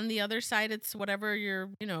then on the other side it's whatever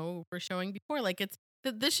we're showing before. Like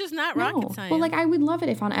this is not rocket science. Well, like I would love it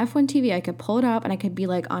if on F1 TV I could pull it up and I could be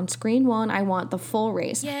like, on screen 1 I want the full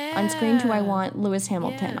race. Yeah. On screen 2 I want Lewis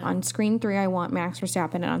Hamilton. Yeah. On screen 3 I want Max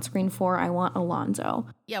Verstappen, and on screen 4 I want Alonso.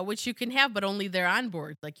 Yeah, which you can have, but only they're on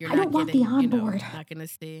board. Like I don't want the onboard. Not gonna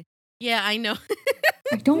see. Yeah, I know.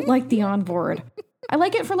 I don't like the onboard. I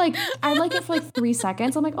like it for like 3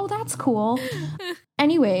 seconds. I'm like, oh, that's cool.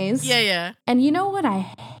 Anyways. Yeah. And you know what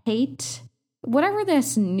I hate? Whatever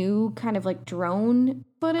this new kind of like drone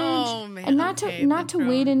footage. Oh man. And not to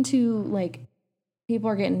wade into like people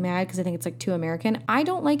are getting mad because I think it's like too American. I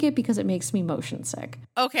don't like it because it makes me motion sick.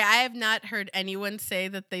 Okay, I have not heard anyone say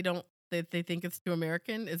that they think it's too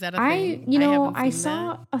American. Is that a thing? I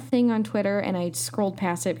saw a thing on Twitter and I scrolled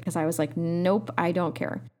past it because I was like, nope, I don't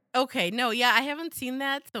care. Okay, no, yeah, I haven't seen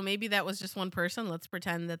that. So maybe that was just one person. Let's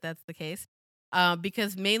pretend that that's the case.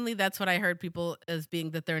 Because mainly that's what I heard people as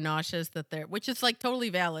being that they're nauseous, which is like totally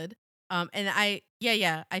valid. And I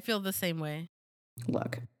feel the same way.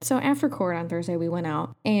 Look, so after court on Thursday, we went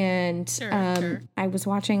out and Sure. I was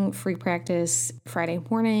watching free practice Friday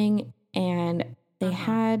morning and they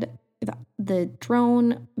had the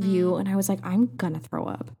drone view and I was like, I'm going to throw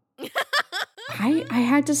up. I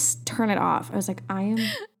had to turn it off. I was like, I am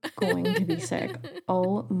going to be sick.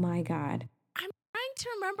 Oh my God. I'm trying to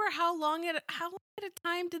remember how long at a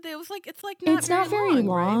time did they, it's not very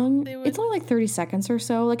long. Right? It's only like 30 seconds or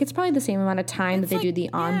so. Like it's probably the same amount of time that they do the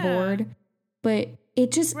onboard. But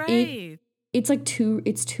it just it's like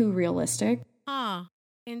it's too realistic. Huh.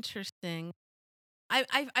 Interesting.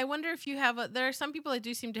 I wonder if you have there are some people that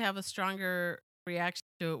do seem to have a stronger reaction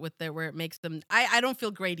to it where it makes them I don't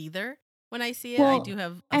feel great either when I see it. Well, I do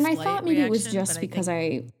have and I thought maybe it was just because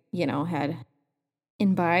I had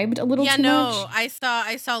imbibed a little too much. I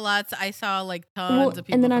saw lots. I saw like tons of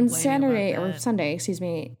people. And then on Saturday or Sunday,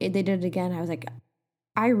 they did it again. I was like,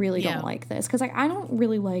 I really don't like this because I don't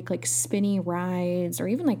really like spinny rides or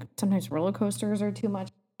even like sometimes roller coasters are too much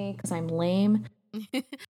for me because I'm lame.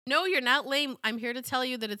 No, you're not lame. I'm here to tell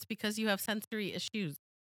you that it's because you have sensory issues.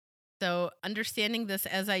 So understanding this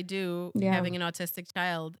as I do, having an autistic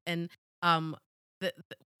child, and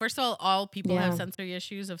first of all people have sensory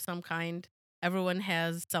issues of some kind. Everyone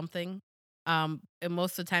has something. And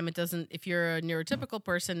most of the time it doesn't. If you're a neurotypical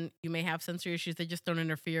person, you may have sensory issues. They just don't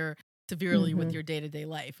interfere severely with your day-to-day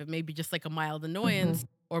life. It may be just like a mild annoyance,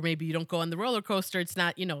 or maybe you don't go on the roller coaster. It's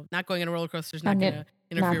not, not going on a roller coaster is not going to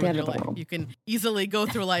interfere with your life. You can easily go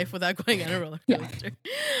through life without going on a roller coaster,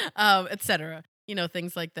 etc.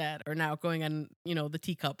 Things like that, or now going on, the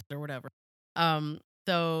teacups or whatever.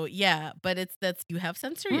 So yeah, but you have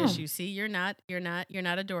sensory issues. See, you're not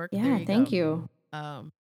a dork. Yeah, thank you.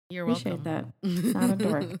 You're Appreciate welcome. That. Not a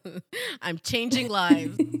dork. I'm changing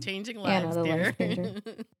lives. Dear.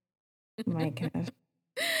 My gosh.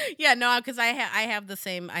 Yeah, no, because I have the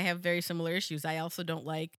same. I have very similar issues. I also don't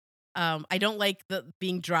like. I don't like the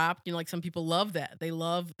being dropped. Like some people love that. They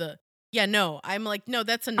love the. Yeah, no. I'm like, no,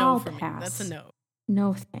 that's a no for me. That's a no.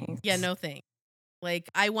 No thanks. Yeah, no thanks. Like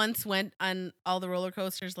I once went on all the roller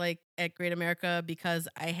coasters like at Great America because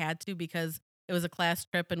I had to, because it was a class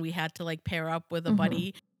trip and we had to like pair up with a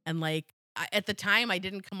buddy. And like at the time I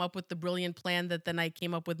didn't come up with the brilliant plan that then I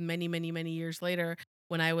came up with many, many, many years later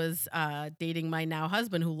when I was dating my now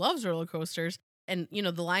husband who loves roller coasters. And,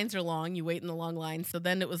 the lines are long. You wait in the long line. So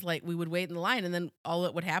then it was like we would wait in the line. And then all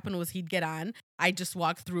that would happen was he'd get on. I'd just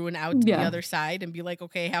walk through and out to the other side and be like,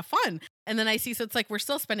 okay, have fun. And then I see, so it's like we're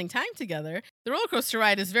still spending time together. The roller coaster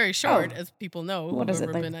ride is very short, as people know. What is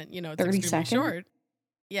it, like been, it's 30 seconds? Short.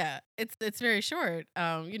 Yeah, it's very short,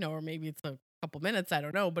 or maybe it's a couple minutes. I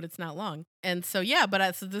don't know, but it's not long. And so, yeah,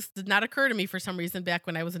 but so this did not occur to me for some reason back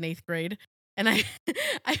when I was in 8th grade. And I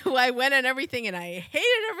went on everything and I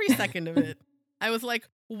hated every second of it. I was like,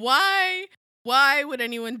 why would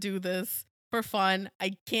anyone do this for fun?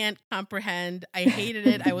 I can't comprehend. I hated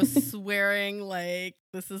it. I was swearing like,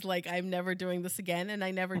 this is like, I'm never doing this again. And I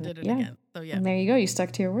never did it again. So yeah. And there you go. You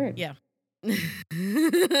stuck to your word. Yeah.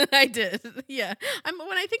 I did. Yeah.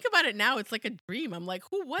 When I think about it now, it's like a dream. I'm like,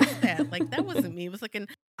 who was that? Like, that wasn't me. It was like an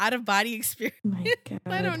out of body experience. My God.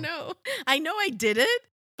 I don't know. I know I did it,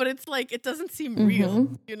 but it's like, it doesn't seem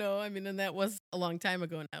real, and that was a long time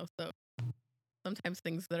ago now. So sometimes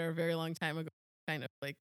things that are a very long time ago, kind of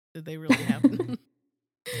like, did they really happen?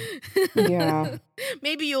 Yeah.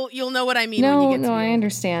 Maybe you'll know what I mean. No, when you get to I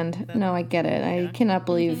understand. No, I get it. Yeah. I cannot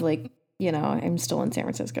believe, I'm still in San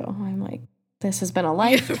Francisco. I'm like, this has been a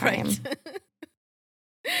lifetime. Right.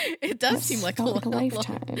 It does seem like a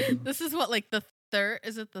lifetime. This is what, like the third?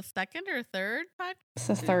 Is it the second or third podcast? It's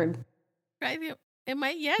the third. Right. It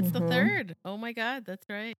might. Yeah, it's the third. Oh my God, that's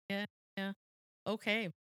right. Yeah. Okay.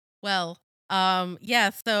 Well.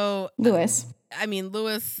 Yeah. So Lewis.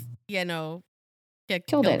 Lewis.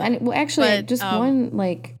 Killed it. Well, actually, just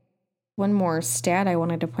one more stat I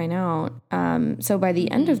wanted to point out. So by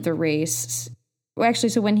the end of the race,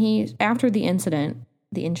 so when after the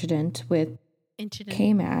incident with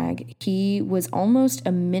K-Mag, he was almost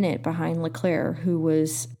a minute behind Leclerc, who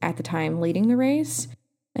was at the time leading the race.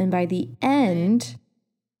 And by the end,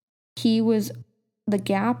 the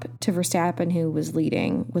gap to Verstappen, who was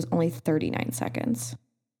leading, was only 39 seconds.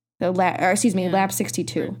 Lap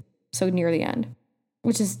 62. So near the end,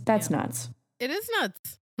 that's nuts. It is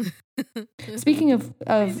nuts. Speaking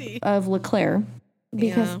of Leclerc,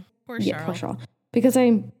 because poor Charles. Because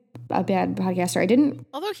I'm a bad podcaster.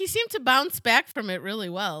 Although he seemed to bounce back from it really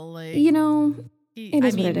well. Like, it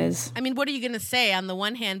is what it is. I mean, what are you going to say on the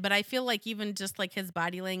one hand? But I feel like even just like his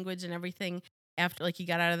body language and everything after like he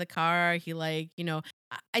got out of the car, he I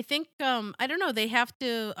think, I don't know, they have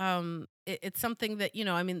to, it's something that,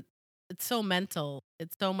 I mean, it's so mental.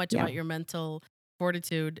 It's so much about your mental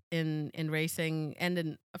fortitude in racing and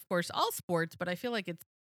in, of course, all sports. But I feel like it's,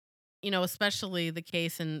 especially the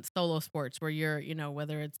case in solo sports where you're,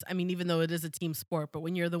 whether it's, I mean, even though it is a team sport, but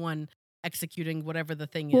when you're the one executing whatever the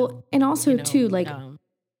thing is. Well, and also too, like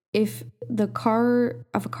if a car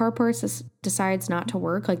part decides not to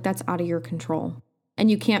work, like that's out of your control. And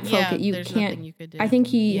you can't focus. You can't. You could do. I think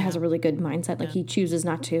he has a really good mindset. Like he chooses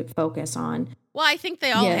not to focus on. Well, I think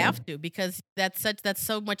they all have to, because that's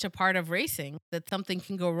so much a part of racing that something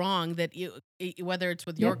can go wrong, that whether it's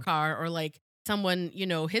with your car or like someone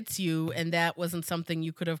hits you and that wasn't something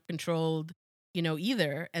you could have controlled,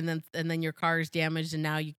 either, and then your car is damaged and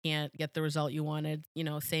now you can't get the result you wanted.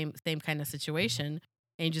 Same kind of situation,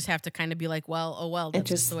 and you just have to kind of be like, well, that's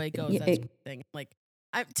just the way it goes. That's the thing. Like.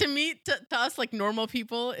 To us, like normal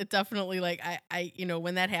people, it definitely like I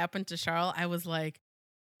when that happened to Charles, I was like,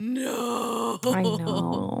 no, I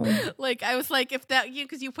know. Like I was like, if that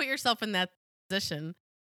because you put yourself in that position,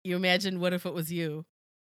 you imagine what if it was you,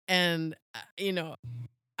 and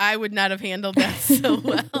I would not have handled that so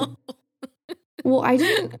well. Well, I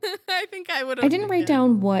didn't. I think I would have. I didn't write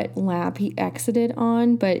down what lap he exited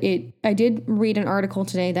on, but I did read an article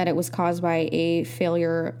today that it was caused by a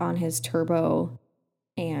failure on his turbo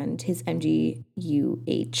and his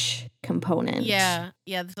MGU-H component. Yeah,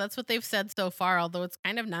 that's what they've said so far, although it's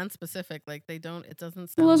kind of non-specific. Like it doesn't sound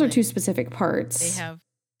those are two specific parts.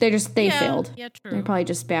 They failed. Yeah, true. They're probably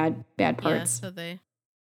just bad parts. Yeah,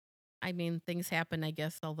 so things happen, I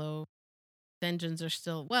guess, although the engines are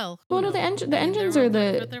still, no, the engines are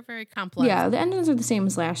they're very complex. Yeah, the engines are the same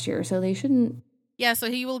as last year, so they shouldn't. Yeah,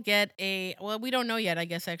 so he will get we don't know yet, I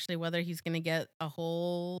guess, actually, whether he's going to get a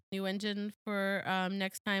whole new engine for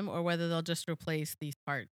next time or whether they'll just replace these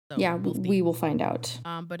parts. So yeah, we will find out.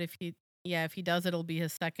 But if he does, it'll be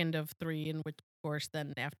his second of 3, in which, of course,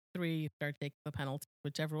 then after 3, you start taking the penalty,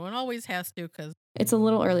 which everyone always has to, because it's a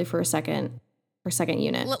little early for a second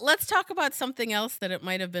unit. Let's talk about something else that it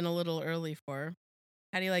might have been a little early for.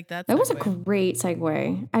 How do you like that? That was a great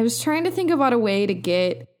segue. I was trying to think about a way to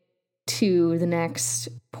get to the next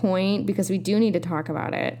point, because we do need to talk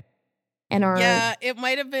about it. And it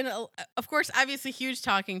might have been, of course, obviously huge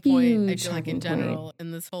talking point. I feel like in general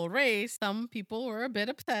in this whole race, some people were a bit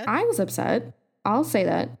upset. I was upset. I'll say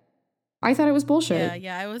that. I thought it was bullshit.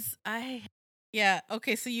 Yeah.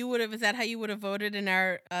 Okay, so is that how you would have voted in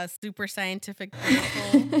our super scientific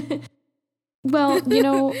poll? Well,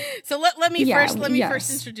 so let me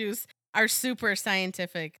first introduce our super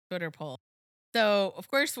scientific Twitter poll. So, of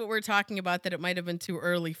course, what we're talking about that it might have been too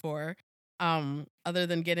early for, other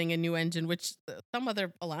than getting a new engine, which some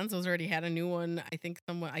other Alonso's already had a new one. I think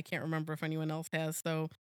I can't remember if anyone else has. So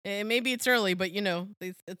maybe it's early, but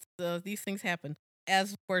these things happen.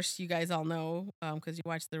 As of course you guys all know, because you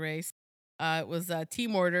watched the race. It was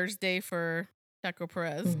team orders day for Checo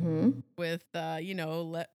Perez with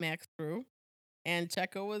let Max through, and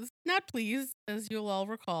Checo was not pleased, as you'll all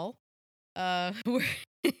recall.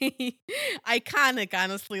 Iconic,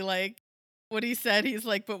 honestly, like what he said. He's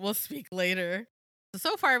like, but we'll speak later.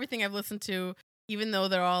 So far, everything I've listened to, even though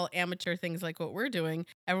they're all amateur things like what we're doing,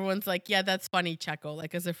 everyone's like, yeah, that's funny, Checo,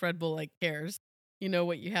 like as if Red Bull like cares,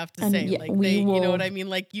 what you have to say. Like you know what I mean?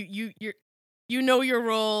 Like you know your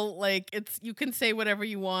role. Like you can say whatever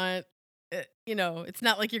you want. It's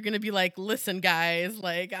not like you're gonna be like, listen, guys,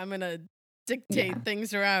 like I'm gonna dictate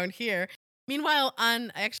things around here. Meanwhile,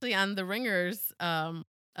 on the Ringers F1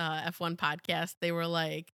 podcast, they were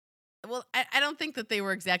like, well, I don't think that they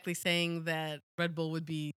were exactly saying that Red Bull would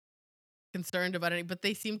be concerned about it, but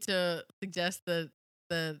they seem to suggest that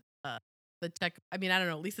the tech. I mean, I don't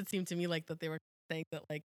know. At least it seemed to me like that they were saying that,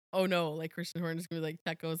 like, oh no, like Christian Horner's gonna be like,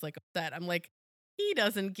 Checo's like upset. I'm like, he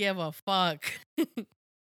doesn't give a fuck.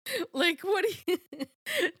 Like, what?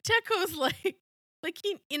 Checo's like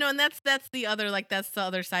he, and that's the other, like, that's the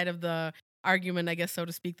other side of the argument, I guess, so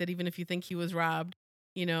to speak, that even if you think he was robbed,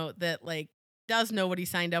 that like does know what he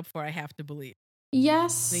signed up for, I have to believe.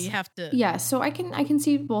 Yes. So you have to. Yeah, so I can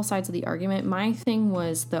see both sides of the argument. My thing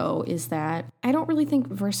was, though, is that I don't really think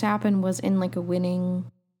Verstappen was in like a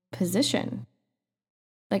winning position.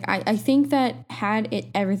 Like I think that had it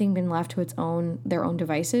everything been left to their own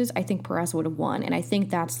devices, I think Perez would have won, and I think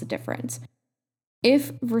that's the difference.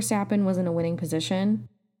 If Verstappen was in a winning position,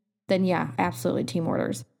 then yeah, absolutely team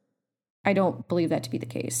orders. I don't believe that to be the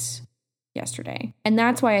case yesterday. And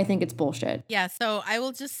that's why I think it's bullshit. Yeah, so I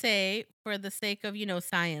will just say, for the sake of,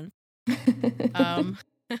 science,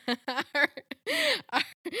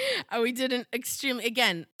 we did an extremely,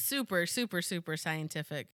 again, super, super, super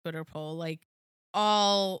scientific Twitter poll. Like,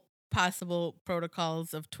 all possible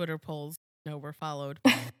protocols of Twitter polls, were followed.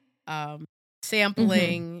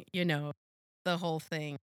 Sampling, the whole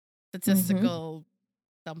thing, statistical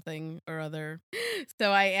something or other.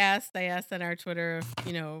 So I asked on our Twitter,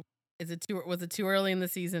 was it too early in the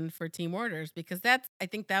season for team orders? Because I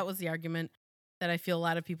think that was the argument that I feel a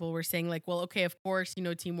lot of people were saying, like, well, okay, of course,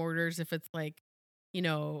 team orders if it's like,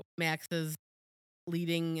 Max is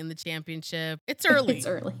leading in the championship. It's early. It's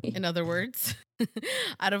early. In other words,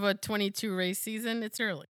 out of a 22 race season, it's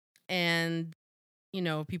early. And,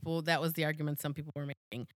 that was the argument some people were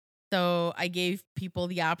making. So I gave people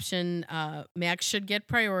the option, Max should get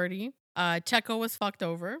priority. Checo was fucked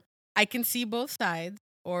over. I can see both sides.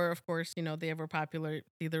 Or, of course, they ever popular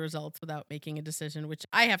see the results without making a decision, which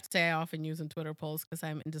I have to say I often use in Twitter polls because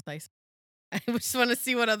I'm indecisive. I just want to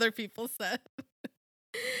see what other people said.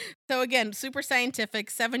 So again, super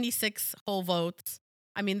scientific, 76 whole votes.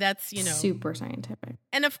 I mean, that's, super scientific.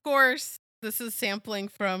 And of course, this is sampling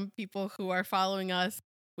from people who are following us,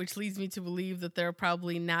 which leads me to believe that there are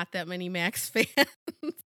probably not that many Max fans.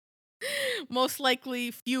 Most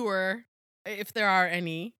likely fewer, if there are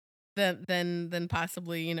any, than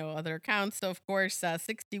possibly, other accounts. So of course,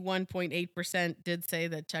 61.8% did say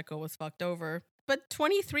that Checo was fucked over. But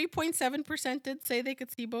 23.7% did say they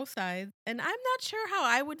could see both sides. And I'm not sure how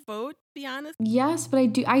I would vote, to be honest. Yes, but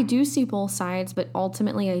I do see both sides, but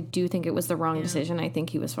ultimately I do think it was the wrong decision. I think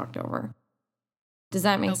he was fucked over. Does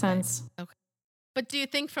that make sense? Okay. But do you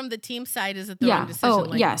think from the team side, is it the wrong decision?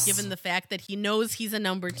 Oh, yes. Given the fact that he knows he's a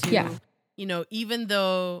number 2. Yeah. Even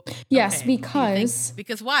though... Yes, because...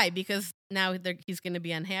 Because why? Because now he's going to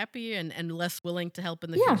be unhappy and less willing to help in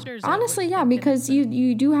the future? Honestly, because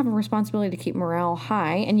you do have a responsibility to keep morale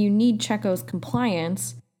high, and you need Checo's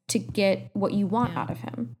compliance to get what you want out of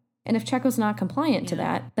him. And if Checo's not compliant to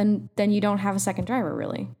that, then you don't have a second driver,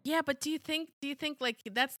 really. Yeah, but do you think like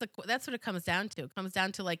that's what it comes down to? It comes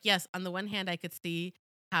down to, like, yes, on the one hand, I could see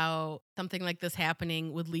how something like this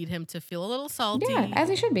happening would lead him to feel a little salty. Yeah, as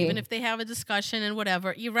he should be. Even if they have a discussion and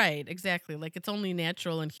whatever. You're right, exactly. Like, it's only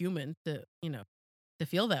natural and human to, to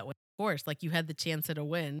feel that way. Of course, like, you had the chance at a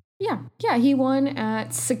win. Yeah, he won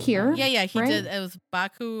at Sakir. Yeah, he did. It was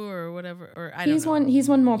Baku or whatever, or I don't know. He's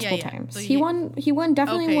won multiple times. So he won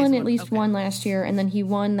definitely won at least one last year, and then he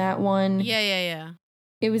won that one. Yeah.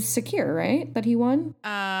 It was Sakir, right? That he won?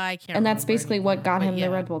 I can't. And that's basically what got him the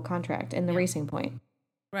Red Bull contract and the Racing Point.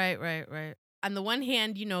 Right. On the one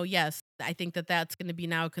hand, yes, I think that's going to be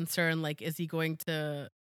now a concern. Like, is he going to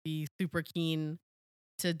be super keen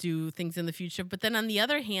to do things in the future? But then on the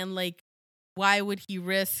other hand, like, why would he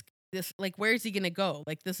risk this? Like, where is he going to go?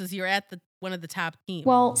 Like, you're at one of the top teams.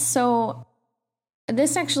 Well, so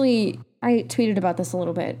this actually, I tweeted about this a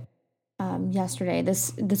little bit yesterday.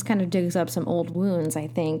 This kind of digs up some old wounds, I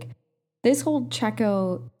think. This whole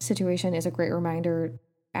Checo situation is a great reminder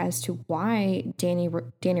as to why Danny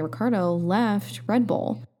Ricciardo left Red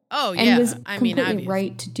Bull. Oh, yeah. And was completely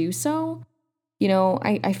right to do so.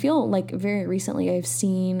 I feel like very recently I've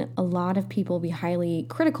seen a lot of people be highly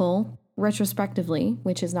critical retrospectively,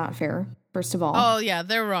 which is not fair, first of all. Oh, yeah,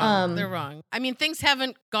 they're wrong. They're wrong. I mean, things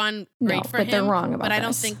haven't gone great for him. But they're wrong about But I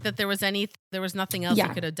don't think that there was nothing else he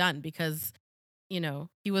could have done because,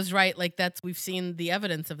 he was right. Like, we've seen the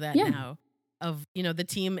evidence of that now. Of, the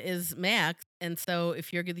team is Max. And so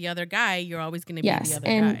if you're the other guy, you're always going to be the other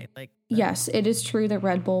guy. Like, yes, it is true that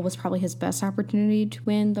Red Bull was probably his best opportunity to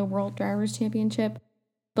win the World Drivers' Championship.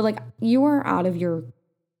 But, like, you are out of your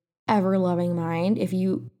ever-loving mind if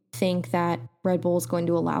you think that Red Bull is going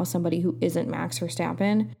to allow somebody who isn't Max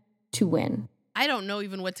Verstappen to win. I don't know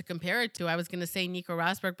even what to compare it to. I was going to say Nico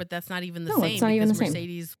Rosberg, but that's not even the same. It's not even the same.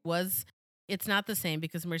 Mercedes it's not the same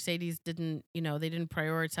because Mercedes didn't, they didn't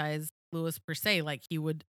prioritize Lewis per se. Like, he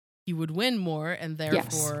would win more, and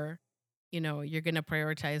therefore, you're going to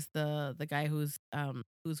prioritize the guy who's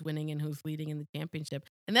winning and who's leading in the championship.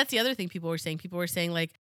 And that's the other thing people were saying. People were saying,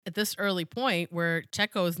 like, at this early point where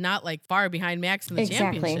Checo is not like far behind Max in the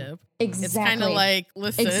championship. Exactly. It's kind of like,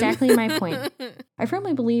 listen. Exactly my point. I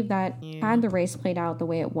firmly believe that had the race played out the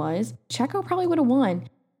way it was, Checo probably would have won.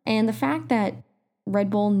 And the fact that Red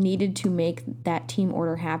Bull needed to make that team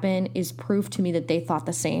order happen is proof to me that they thought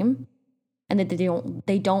the same, and that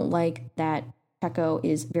they don't like that Checo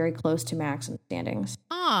is very close to Max in the standings.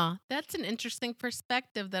 That's an interesting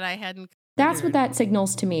perspective that I hadn't considered. That's what that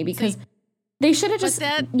signals to me, because they should have just,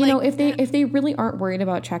 if they really aren't worried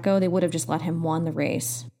about Checo, they would have just let him win the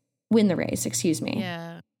race, excuse me.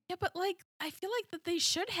 Yeah, but like, I feel like that they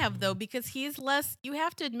should have, though, because he's less, you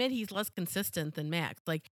have to admit he's less consistent than Max.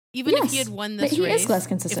 Like, even if he had won this race. He is less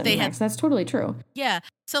consistent than Max. That's totally true. Yeah.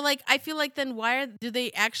 So, like, I feel like then do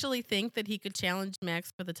they actually think that he could challenge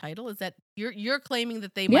Max for the title? Is that, you're claiming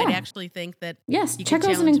that they might actually think that? Yes,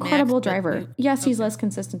 Checo's an incredible driver. Yes, he's less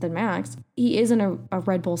consistent than Max. He is in a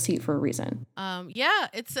Red Bull seat for a reason. Yeah,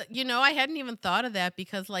 it's, I hadn't even thought of that,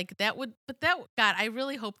 because like God, I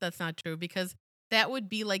really hope that's not true, because that would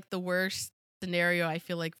be like the worst scenario, I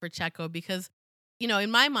feel like, for Checo, because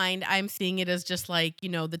in my mind, I'm seeing it as just like,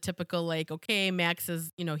 the typical, like, okay, Max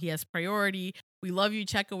is, he has priority. We love you,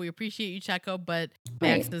 Checo. We appreciate you, Checo. But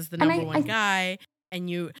Max is the number one guy.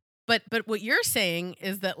 And but what you're saying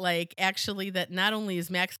is that, like, actually, that not only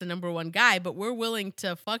is Max the number one guy, but we're willing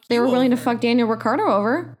to fuck They were willing to fuck Daniel Ricciardo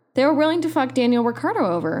over.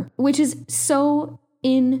 Which is so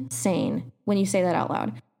insane when you say that out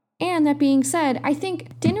loud. And that being said, I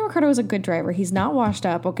think Daniel Ricciardo is a good driver. He's not washed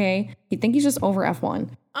up, okay? You think he's just over F1.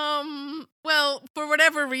 Well, for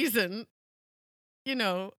whatever reason,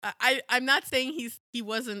 I'm not saying he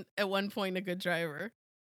wasn't at one point a good driver,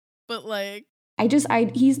 but like, I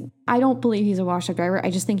don't believe he's a washed up driver.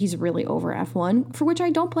 I just think he's really over F1, for which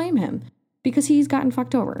I don't blame him, because he's gotten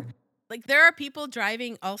fucked over. Like, there are people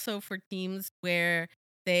driving also for teams where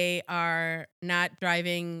they are not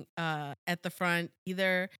driving at the front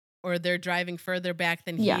either, or they're driving further back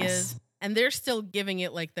than he is, and they're still giving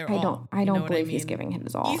it like their all. I don't believe he's giving it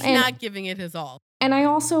his all. He's not giving it his all. And I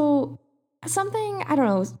also, I don't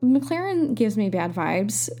know, McLaren gives me bad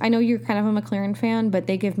vibes. I know you're kind of a McLaren fan, but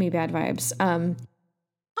they give me bad vibes.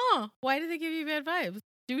 Why do they give you bad vibes?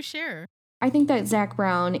 Do share. I think that Zach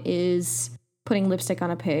Brown is putting lipstick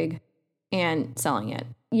on a pig and selling it.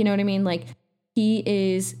 You know what I mean? Like, he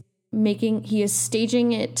is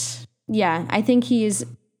staging it. Yeah, I think he is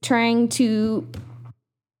I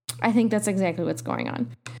think that's exactly what's going on.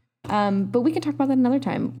 But we can talk about that another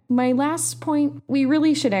time. My last point, we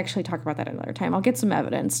really should actually talk about that another time. I'll get some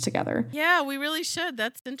evidence together. Yeah, we really should.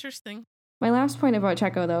 That's interesting. My last point about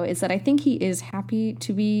Checo, though, is that I think he is happy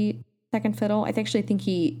to be second fiddle. I actually think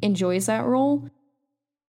he enjoys that role,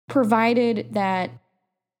 provided that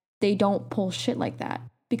they don't pull shit like that,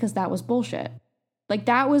 because that was bullshit. Like,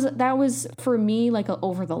 that was for me like a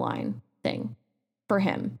over the line thing for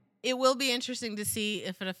him. It will be interesting to see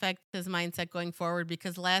if it affects his mindset going forward,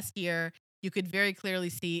 because last year you could very clearly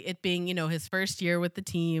see it being, his first year with the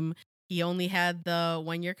team. He only had the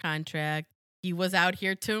 1-year contract. He was out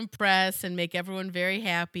here to impress and make everyone very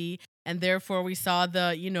happy. And therefore we saw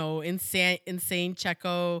the, insane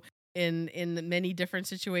Checo in many different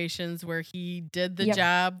situations where he did the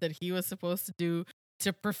job that he was supposed to do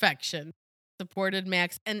to perfection. Supported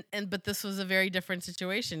Max, but this was a very different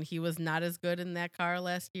situation. He was not as good in that car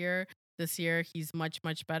last year. This year he's much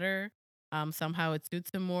better. Somehow it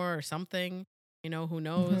suits him more or something. Who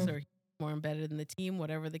knows? Or he's more embedded in the team,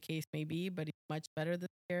 whatever the case may be. But he's much better this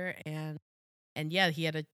year, and yeah, he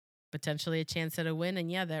had potentially a chance at a win.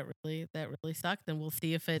 And yeah, that really sucked. And we'll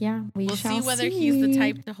see if it. Yeah, we'll see whether he's the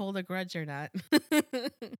type to hold a grudge or not.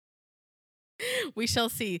 We shall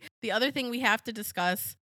see. The other thing we have to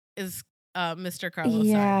discuss is Mr. Carlos.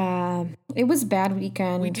 Yeah, it was a bad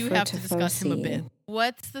weekend. We do have to discuss him a bit.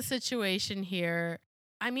 What's the situation here?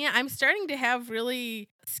 I mean, I'm starting to have really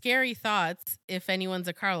scary thoughts if anyone's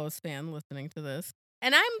a Carlos fan listening to this.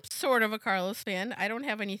 And I'm sort of a Carlos fan. I don't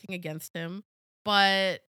have anything against him,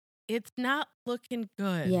 but it's not looking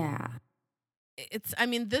good. Yeah.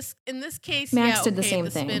 In this case, Max did the same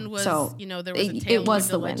thing. Spin was, so there was a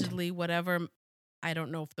tailwind allegedly, whatever. I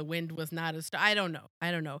don't know if the wind was not as, I don't know.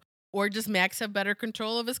 Or does Max have better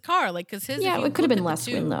control of his car? Like, because his, it could have been less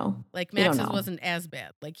wind, though. Like, Max's wasn't as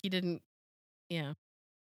bad. Like, he didn't,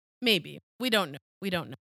 maybe. We don't know.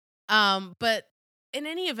 But in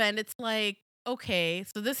any event, it's like, okay,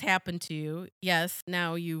 so this happened to you. Yes,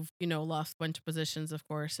 now you've, lost a bunch of positions, of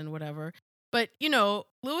course, and whatever. But,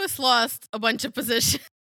 Lewis lost a bunch of positions.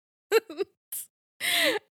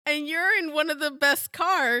 And you're in one of the best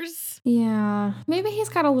cars. Yeah. Maybe he's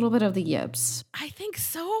got a little bit of the yips. I think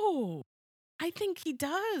so. I think he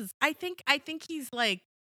does. I think he's like,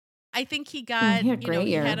 I think he got, he had a great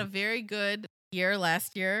year. He had a very good year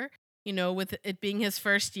last year, with it being his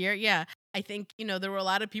first year. Yeah. I think, there were a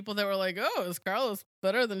lot of people that were like, oh, is Carlos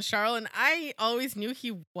better than Charles? And I always knew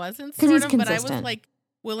he wasn't, sort of, but I was like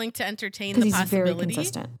willing to entertain the possibility. Very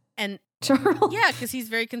consistent. And Charles. Yeah, because he's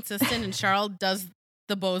very consistent and Charles does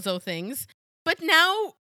the bozo things. But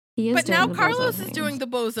now Carlos is doing the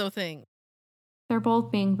bozo thing. They're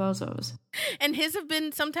both being bozos. And his have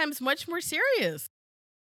been sometimes much more serious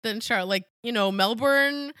than Charles. Like,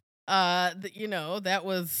 Melbourne, that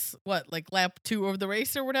was what, like lap 2 of the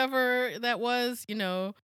race or whatever that was,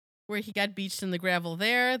 where he got beached in the gravel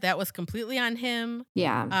there. That was completely on him.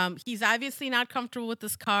 Yeah. He's obviously not comfortable with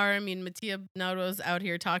this car. I mean, Mattia Binotto's out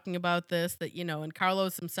here talking about this, that, and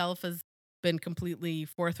Carlos himself has been completely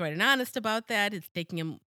forthright and honest about that. It's taking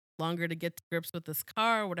him longer to get to grips with this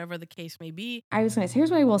car, whatever the case may be. I was going to say,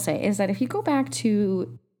 here's what I will say, is that if you go back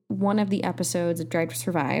to one of the episodes of Drive to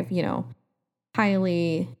Survive,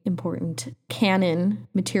 highly important canon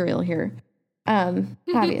material here,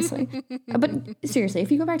 obviously. But seriously,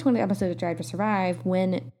 if you go back to one of the episodes of Drive to Survive,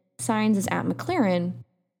 when Sainz is at McLaren,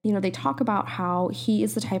 they talk about how he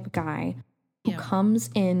is the type of guy who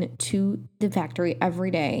comes in to the factory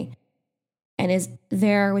every day and is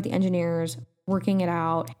there with the engineers, working it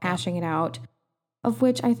out, hashing it out, of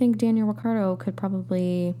which I think Daniel Ricciardo could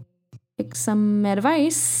probably take some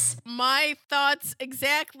advice. My thoughts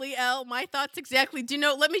exactly, Elle. My thoughts exactly.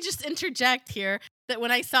 Let me just interject here that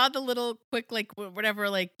when I saw the little quick, like, whatever,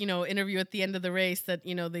 like, interview at the end of the race that,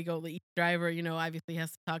 they go, each driver, obviously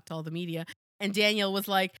has to talk to all the media. And Daniel was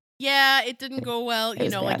like, yeah, it didn't go well.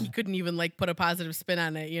 Like he couldn't even like put a positive spin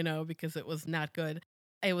on it, because it was not good.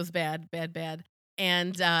 It was bad.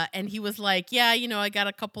 And he was like, yeah, I got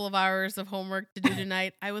a couple of hours of homework to do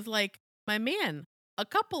tonight. I was like, my man, a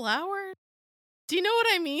couple hours? Do you know what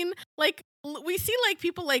I mean? Like, we see like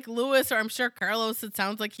people like Lewis, or I'm sure Carlos, it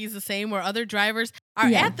sounds like he's the same, where other drivers are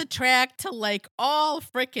at the track to like all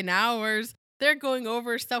freaking hours. They're going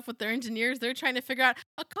over stuff with their engineers. They're trying to figure out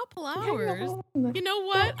a couple hours. You know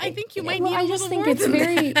what? I think you might need a little more than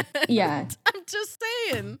that. Yeah. I'm just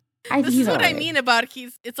saying. This is what I mean about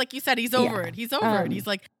it's like you said, he's over it. He's over it. He's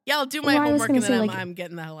like, yeah, I'll do my homework and then I'm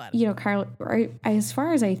getting the hell out of it. Carlos, as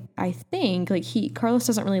far as I think, like Carlos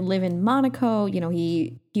doesn't really live in Monaco.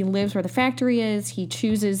 He lives where the factory is. He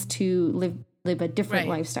chooses to live a different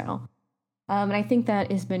lifestyle. And I think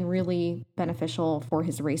that has been really beneficial for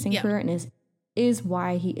his racing career and is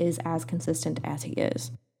why he is as consistent as he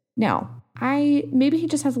is. Now, maybe he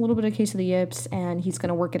just has a little bit of a case of the yips and he's going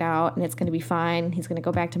to work it out and it's going to be fine. He's going to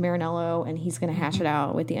go back to Maranello and he's going to hash it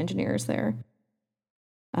out with the engineers there.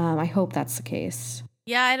 I hope that's the case.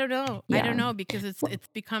 Yeah, I don't know. Yeah. I don't know, because it's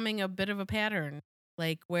becoming a bit of a pattern,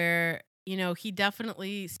 like where, he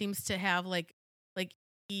definitely seems to have like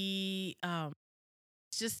he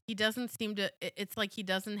he doesn't seem to, it's like he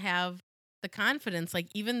doesn't have the confidence. Like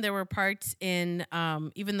even there were parts in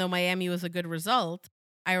even though Miami was a good result,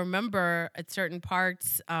 I remember at certain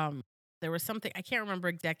parts, there was something, I can't remember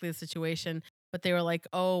exactly the situation, but they were like,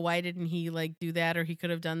 oh, why didn't he like do that? Or he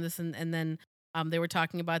could have done this. And then they were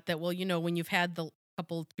talking about that. Well, when you've had the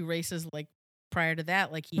two races like prior to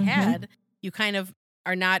that, like he had, you kind of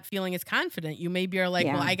are not feeling as confident. You maybe are like,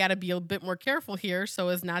 well, I got to be a bit more careful here so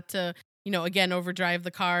as not to, again, overdrive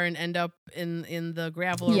the car and end up in the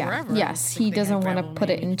gravel or wherever. Yes, he doesn't want to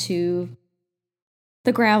put it into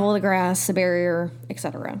the gravel, the grass, the barrier,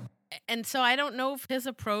 etc. And so I don't know if his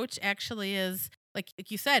approach actually is like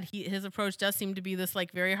you said. His approach does seem to be this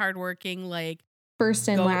like very hardworking, like first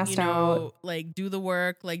in, last out, like do the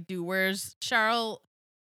work, like do. Where's Charles?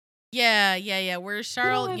 Yeah. Whereas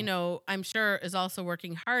Charles, I'm sure is also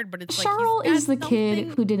working hard, but it's Charles like is the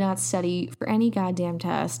kid who did not study for any goddamn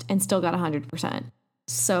test and still got 100%.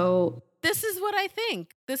 So this is what I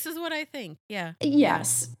think. Yeah.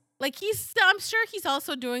 Yes. Like I'm sure he's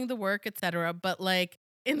also doing the work, etc. But like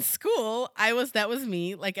in school, that was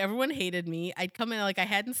me. Like everyone hated me. I'd come in like I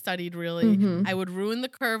hadn't studied really. I would ruin the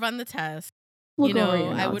curve on the test.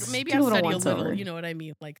 I would maybe I'd study a little. You know what I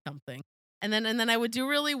mean, like something. And then I would do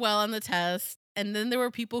really well on the test. And then there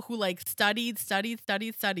were people who like studied,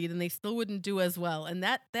 and they still wouldn't do as well. And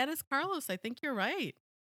that is Carlos. I think you're right.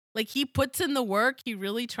 Like he puts in the work, he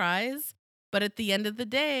really tries, but at the end of the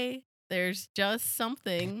day, there's just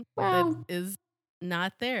something that is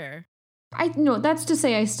not there. I know that's to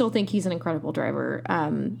say I still think he's an incredible driver.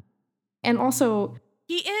 And also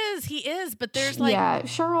he is, but there's like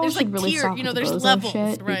Charles should really stop with there's the levels,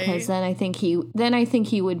 shit, right? Because then I think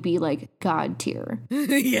he would be like God tier.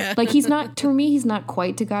 Yeah. Like he's not, to me, he's not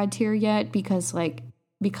quite to God tier yet, because like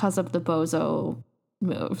because of the bozo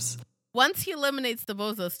moves. Once he eliminates the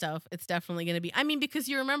bozo stuff, it's definitely going to be. I mean, because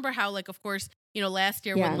you remember how, like, of course, last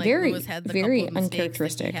year when Lewis had the couple of mistakes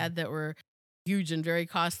that he had that were huge and very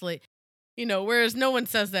costly, whereas no one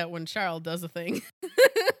says that when Charles does a thing.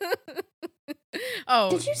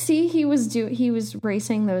 Oh, did you see he was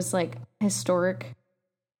racing those like historic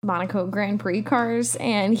Monaco Grand Prix cars,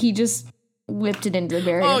 and he just whipped it into the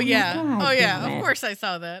barrier? Oh yeah, of course I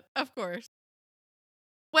saw that. Of course.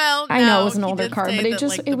 Well, I know it was an older car, but it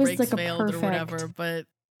was like a perfect, or whatever. But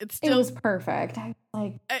it was perfect.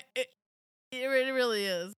 It really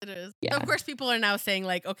is. It is. Yeah. So of course, people are now saying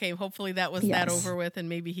like, okay, hopefully that was that over with, and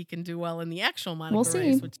maybe he can do well in the actual Monaco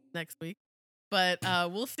race, which is next week. But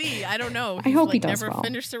we'll see. I don't know. I hope he does never well.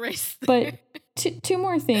 Finished the race. But two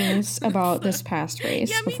more things about this past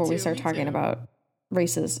race before we start talking about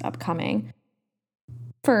races upcoming.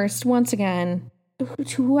 First, once again,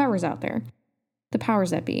 to whoever's out there, the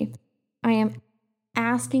powers that be, I am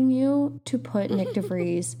asking you to put Nick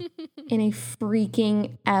DeVries in a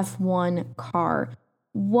freaking F1 car.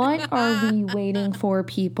 What are we waiting for,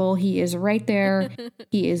 people? He is right there.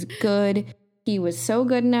 He is good. He was so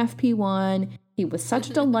good in FP1. He was such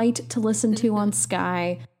a delight to listen to on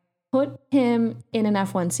Sky. Put him in an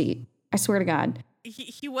F1 seat. I swear to God.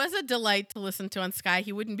 He was a delight to listen to on Sky.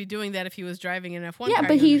 He wouldn't be doing that if he was driving an F1 car.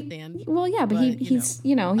 But he's a good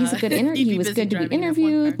he was good to be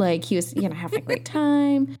interviewed. Like he was, having a great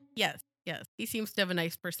time. Yes. He seems to have a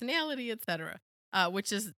nice personality, etc.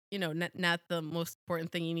 Which is, not the most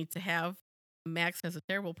important thing you need to have. Max has a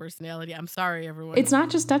terrible personality. I'm sorry, everyone. It's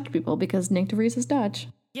not just Dutch people, because Nick DeVries is Dutch.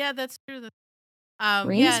 Yeah, that's true. There's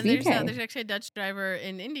actually a Dutch driver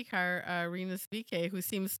in IndyCar, Rinus VK, who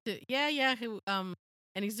seems to,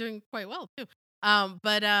 and he's doing quite well too.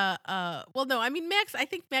 Well, no, I mean Max. I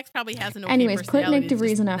think Max probably has an okay Anyways, personality. Put Nick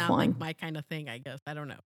DeVries in F1. Not like my kind of thing, I guess. I don't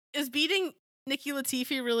know. Is beating Nicky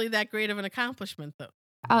Latifi really that great of an accomplishment, though?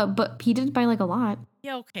 But he did it by like a lot.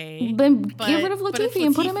 Yeah, okay. Then get rid of Latifi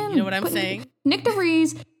and put him in. You know what I'm saying? Nick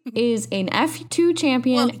DeVries is an F2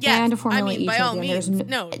 champion and a Formula E champion.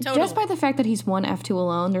 Totally. Just by the fact that he's won F2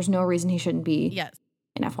 alone, there's no reason he shouldn't be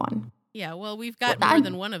in F1. Yeah, well, we've got more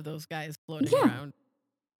than one of those guys floating around.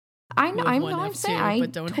 I know. I'm saying I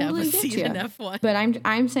but don't totally have a seat in F1. But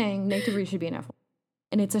I'm saying Nick DeVries should be in F1,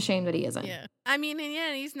 and it's a shame that he isn't. Yeah, I mean,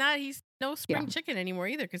 and he's not. He's no spring chicken anymore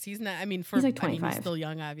either, because he's not. I mean, he's like 25. He's still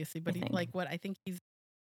young, obviously, but he's like what? I think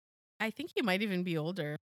he might even be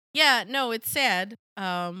older. Yeah, no, it's sad.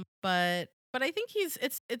 But I think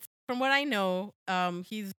it's from what I know,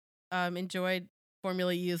 he's enjoyed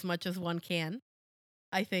Formula E as much as one can.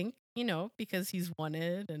 I think, because he's won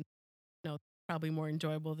it, and probably more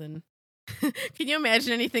enjoyable than. Can you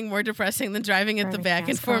imagine anything more depressing than driving at the back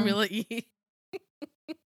in Formula E?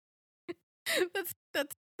 that's.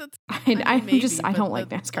 I don't like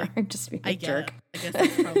NASCAR. I'm just being a jerk. I guess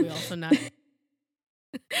that's probably also not.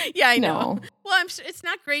 Yeah, I know. No. Well, I'm sure it's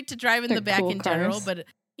not great to drive in the back cool in cars. general, but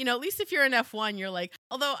at least if you're in F1, you're like.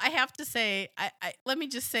 Although I have to say, I let me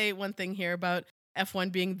just say one thing here about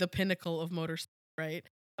F1 being the pinnacle of motorsport, right?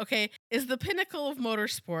 Okay, is the pinnacle of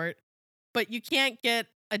motorsport, but you can't get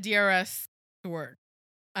a DRS to work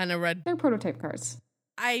on a red. They're prototype cars.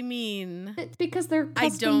 I mean, it's because they're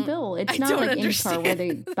custom built. It's not like IndyCar where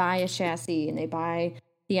they buy a chassis and they buy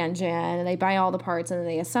the engine and they buy all the parts and then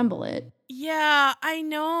they assemble it. Yeah, I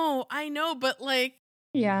know, but like.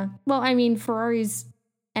 Yeah, well, I mean, Ferrari's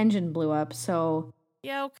engine blew up, so.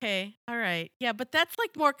 Yeah, okay, all right. Yeah, but that's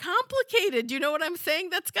like more complicated. You know what I'm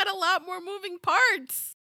saying? That's got a lot more moving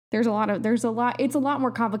parts. It's a lot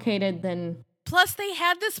more complicated than. Plus, they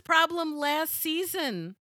had this problem last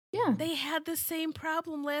season. Yeah. They had the same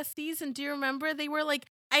problem last season. Do you remember? They were like,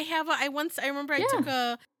 I remember I took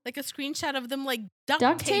a screenshot of them like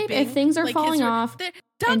duct taping. If things are falling off,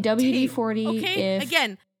 and WD-40 if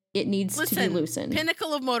again, it needs to be loosened.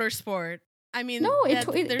 Pinnacle of motorsport. I mean, no,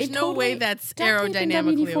 there's no way that's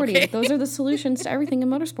aerodynamically okay. Those are the solutions to everything in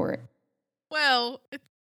motorsport. Well,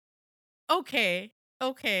 okay,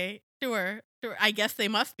 sure. I guess they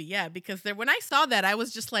must be, because when I saw that, I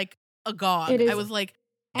was just like agog. I was like,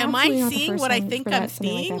 am I seeing what I think I'm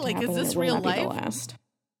seeing? Like, is this real life?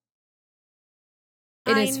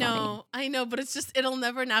 I know, but it's just, it'll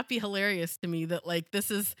never not be hilarious to me that like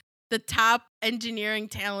this is the top engineering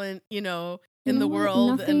talent, in the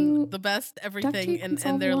world and the best everything, and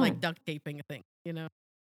they're like duct taping a thing, I know,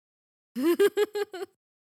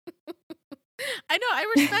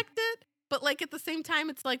 I respect it, but like at the same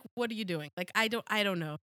time, it's like, what are you doing? Like, I don't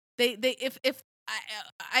know. If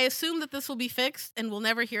I assume that this will be fixed and we'll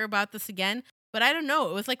never hear about this again, but I don't know.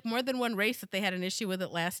 It was like more than one race that they had an issue with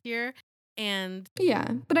it last year. And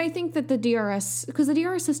yeah, but I think that the DRS, because the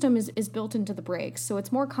DRS system is built into the brakes, so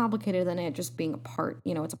it's more complicated than it just being a part.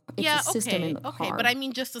 You know, it's a system in the car. Okay, but I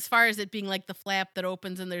mean, just as far as it being like the flap that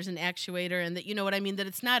opens and there's an actuator, and that, you know what I mean, that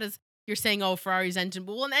it's not as you're saying, oh, Ferrari's engine.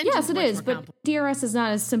 Well, an engine. Yes, it is, but DRS is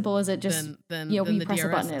not as simple as it just you press a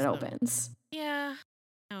button and it opens. Yeah,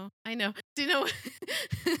 no, I know. Do you know?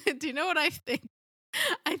 Do you know what I think?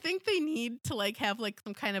 I think they need to like have like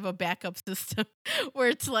some kind of a backup system where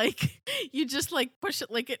it's like you just like push it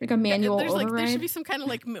like a manual override. Like there should be some kind of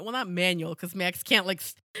like, well, not manual, because Max can't like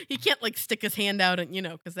he can't like stick his hand out and, you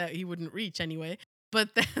know, because that he wouldn't reach anyway.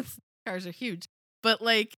 But cars are huge. But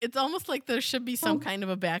like it's almost like there should be some kind of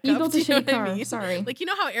a backup. You built a shitty car. I mean? Sorry. Like, you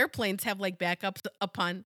know how airplanes have like backups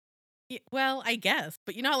upon. Well, I guess,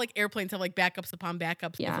 but you know how like airplanes have like backups upon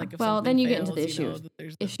backups. Yeah. Like if well, then you fails, get into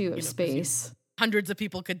the issue of space. Hundreds of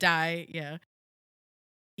people could die. Yeah,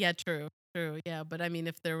 true. Yeah, but I mean,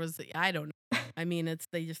 if there was, I don't know. I mean,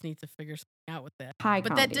 they just need to figure something out with that. But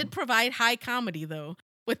comedy. That did provide high comedy though,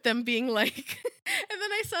 with them being like, and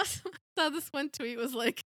then I saw this one tweet was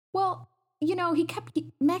like, well, you know,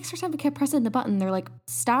 Max Verstappen kept pressing the button. They're like,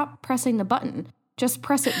 stop pressing the button. Just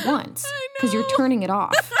press it once because you're turning it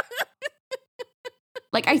off.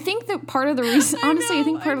 Like, I think that part of the reason, honestly, I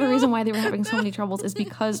think part of the reason why they were having so many troubles is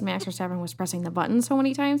because Max Verstappen was pressing the button so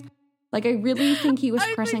many times. Like, I really think he was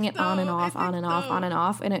pressing it on and off, on and off, on and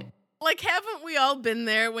off, and it... Like, haven't we all been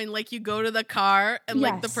there when, like, you go to the car and,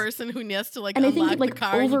 like, the person who has to, like, and unlock I think it, like, the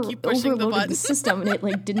car and you keep pushing the button? The system, and it,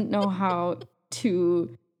 like, didn't know how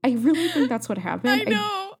to... I really think that's what happened. I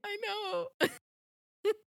know.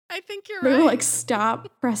 I think you're right. They were like, stop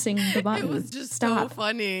pressing the button. It was just so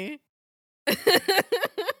funny.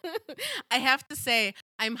 I have to say,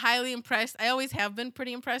 I'm highly impressed. I always have been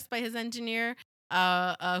pretty impressed by his engineer,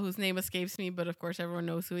 whose name escapes me, but of course everyone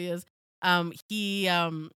knows who he is. He,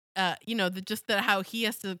 you know, how he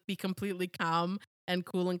has to be completely calm and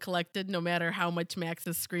cool and collected no matter how much Max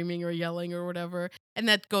is screaming or yelling or whatever. And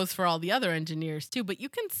that goes for all the other engineers too. But you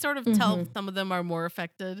can sort of tell some of them are more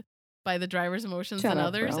affected by the driver's emotions than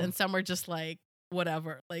others, and some are just like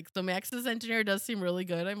whatever. Like, so Max's engineer does seem really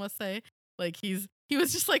good, I must say. Like, he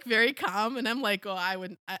was just like very calm, and I'm like, oh, I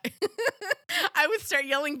would start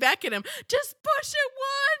yelling back at him, just push it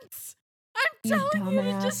once. I'm telling you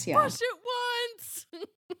to just push it once.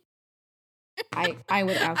 I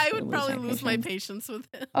would absolutely I would probably lose my patience with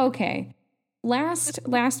him. Okay. Last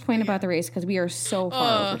point about the race, because we are so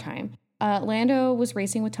far over time. Lando was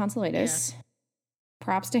racing with tonsillitis. Yeah.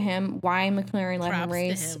 Props to him. Why McLaren let him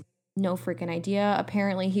race? No freaking idea.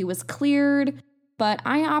 Apparently he was cleared, but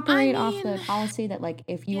I operate off the policy that, like,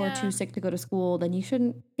 if you are too sick to go to school, then you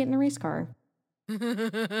shouldn't get in a race car. I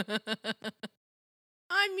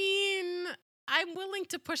mean, I'm willing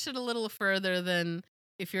to push it a little further than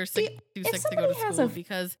if you're too sick to go to school,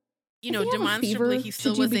 because, you know, demonstrably he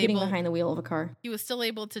still was able. Getting behind the wheel of a car. He was still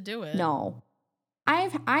able to do it. No.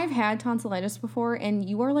 I've had tonsillitis before, and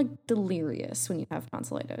you are like delirious when you have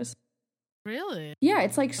tonsillitis. Really? Yeah,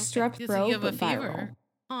 it's like strep throat, you have but a fever?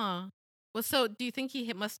 viral. Huh. Well, so do you think he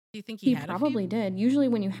had probably did. Usually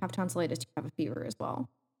when you have tonsillitis, you have a fever as well.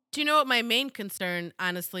 Do you know what my main concern,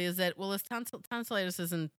 honestly, is that, well, his tonsillitis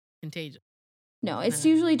isn't contagious. No, it's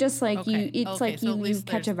usually just like you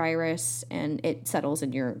catch a virus and it settles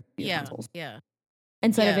in your tonsils. Yeah.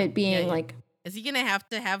 Instead of it being like... Is he going to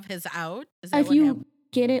have his out? Is that if you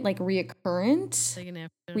get it like recurrent?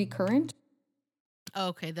 Oh,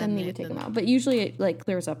 okay, then you need to take them out. But usually it like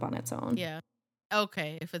clears up on its own. Yeah.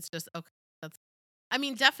 Okay, if it's just I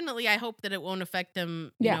mean, definitely I hope that it won't affect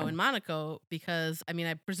him, you know, in Monaco, because I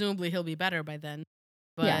mean, presumably he'll be better by then.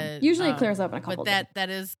 But usually it clears up in a couple days. But that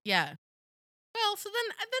is Well, so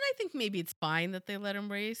then I think maybe it's fine that they let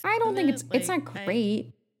him race. I don't think it's not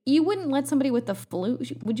great. You wouldn't let somebody with the flu.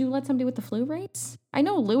 Would you let somebody with the flu race? I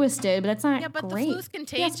know Lewis did, but that's not great. Yeah, but the flu's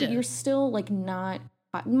contagious. Yes, but you're still like not.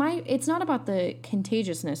 It's not about the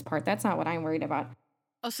contagiousness part. That's not what I'm worried about.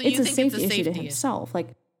 Oh, so you think it's a safety issue to himself?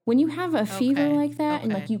 Like when you have a fever like that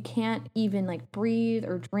and like you can't even like breathe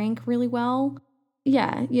or drink really well.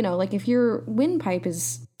 Yeah, you know, like if your windpipe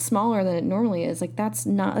is smaller than it normally is, like that's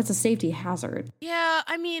a safety hazard. Yeah,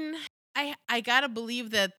 I mean, I gotta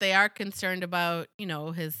believe that they are concerned about, you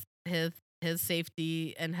know, his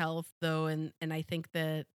safety and health though, and I think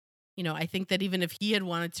that, you know, even if he had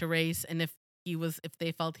wanted to race and if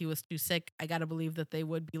they felt he was too sick, I gotta believe that they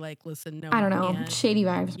would be like, listen, no, I don't know, shady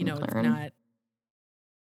vibes. You know, McLaren. it's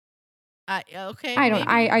not. Okay.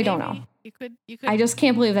 I don't know. You could. I just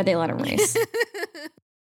can't believe that they let him race.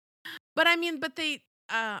 But I mean, they.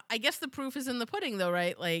 I guess the proof is in the pudding, though,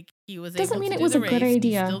 right? Like he was. Doesn't mean it was a good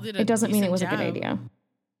idea. It doesn't mean it was a good idea.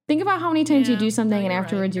 Think about how many times you do something and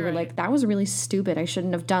afterwards you were like, that was really stupid. I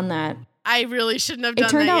shouldn't have done that. I really shouldn't have done that.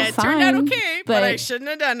 It turned out fine. It turned out okay, but I shouldn't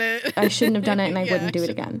have done it. I shouldn't have done it, and I wouldn't do it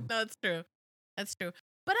again. No, that's true. That's true.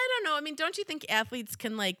 But I don't know. I mean, don't you think athletes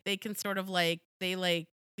can they can sort of they like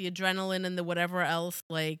the adrenaline and the whatever else,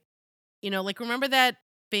 remember that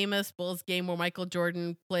famous Bulls game where Michael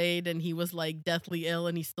Jordan played and he was like deathly ill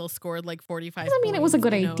and he still scored like 45 points. I mean, it was a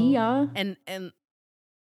good idea. And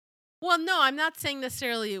well, no, I'm not saying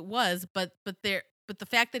necessarily it was, but the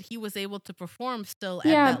fact that he was able to perform still at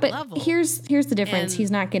that level. Yeah, but here's the difference. He's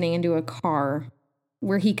not getting into a car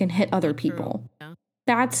where he can hit other people. Yeah.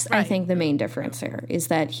 That's, I think, the main difference there is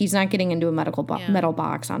that he's not getting into a metal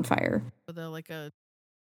box on fire. With a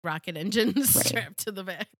rocket engine strapped to the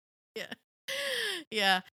back. Yeah.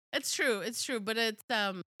 Yeah. It's true. But it's,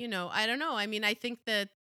 I don't know. I mean, I think that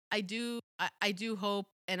I do hope,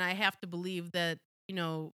 and I have to believe that,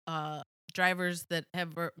 drivers that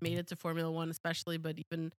have made it to Formula One, especially, but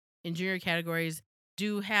even in junior categories,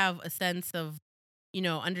 do have a sense of,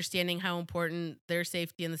 understanding how important their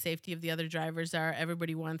safety and the safety of the other drivers are.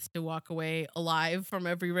 Everybody wants to walk away alive from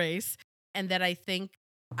every race. And that I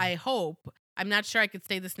hope, I'm not sure I could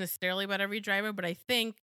say this necessarily about every driver, but I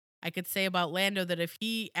think I could say about Lando that if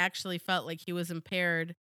he actually felt like he was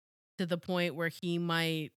impaired to the point where he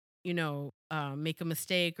might, make a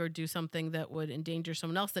mistake or do something that would endanger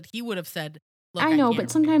someone else, that he would have said, look, I know,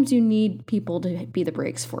 but sometimes you need people to be the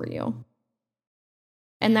brakes for you.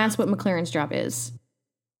 And that's what McLaren's job is.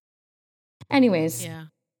 Anyways.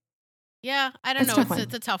 Yeah, I don't know.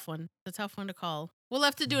 It's a tough one. It's a tough one to call. We'll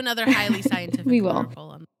have to do another highly scientific we will.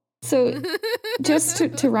 So just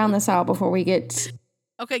to round this out before we get...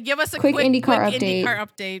 Okay, give us a quick IndyCar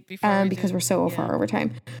update before because we're so far over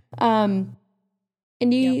time.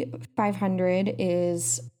 Indy 500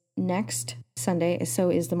 is next Sunday, so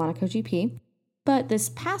is the Monaco GP. But this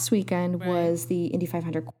past weekend was the Indy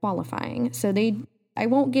 500 qualifying. So I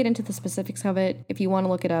won't get into the specifics of it. If you want to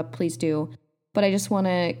look it up, please do. But I just want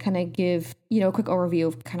to kind of give, a quick overview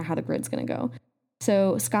of kind of how the grid's going to go.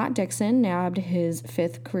 So Scott Dixon nabbed his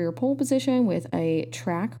 5th career pole position with a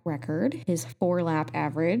track record. His 4-lap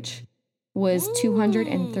average was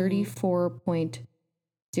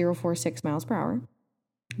 234.046 miles per hour.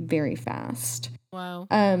 Very fast. Wow.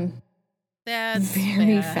 That's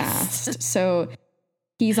very fast. So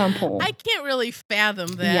he's on pole. I can't really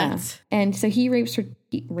fathom that. Yeah. And so he races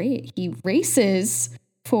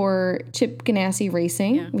for Chip Ganassi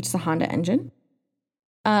Racing, which is a Honda engine.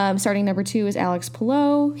 Starting number 2 is Alex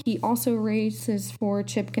Palou. He also races for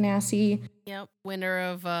Chip Ganassi. Yep. Winner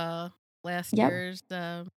of last year's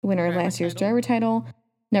driver title.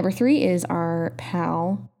 Number 3 is our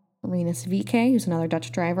pal Rinus VK, who's another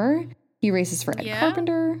Dutch driver. He races for Ed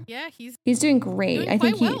Carpenter. Yeah, he's doing great. I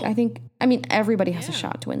think everybody has a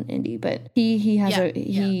shot to win Indy, but he has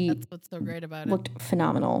that's what's so great about looked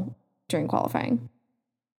phenomenal during qualifying.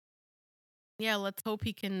 Yeah, let's hope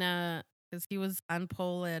he can because he was on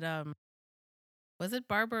pole at was it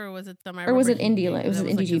Barber or was it some? Or was it Indy? It was an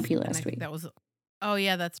Indy GP last week. That was. Oh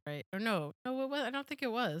yeah, that's right. Or no, it was, I don't think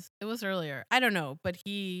it was. It was earlier. I don't know, but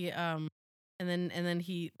he and then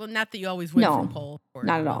he. Well, not that you always win from pole.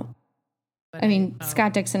 Not at all. I mean,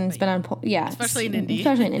 Scott Dixon has been on pole. Yeah, especially in Indy.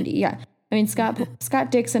 Yeah. I mean, Scott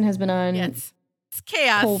Dixon has been on it's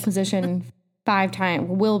chaos. Pole position 5 times.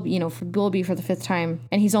 Will be for the 5th time,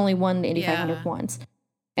 and he's only won the Indy 500 once.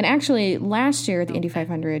 And actually, last year at the Indy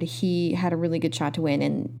 500, he had a really good shot to win,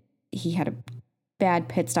 and he had a bad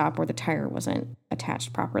pit stop where the tire wasn't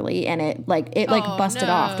attached properly, and it busted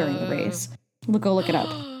off during the race. Go look it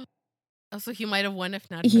up. Oh, so he might have won if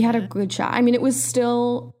not. He had a good shot. I mean, there was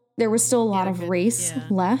still a lot of race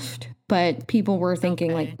left, but people were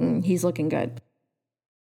thinking he's looking good.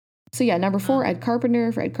 So number 4, Ed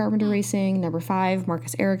Carpenter for Ed Carpenter Racing. Number 5,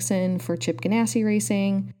 Marcus Ericsson for Chip Ganassi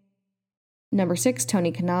Racing. Number 6,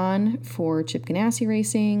 Tony Kanaan for Chip Ganassi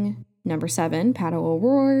Racing. Number 7, Pato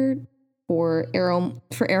O'Rourke for Arrow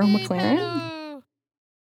McLaren.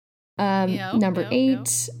 Number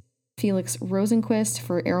 8, Felix Rosenquist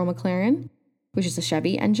for Arrow McLaren, which is a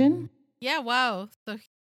Chevy engine. Yeah, wow. So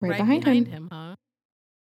right behind him, huh?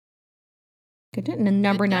 Good. And then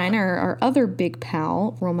number 9, our other big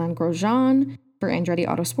pal, Romain Grosjean for Andretti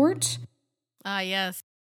Autosport. Yes.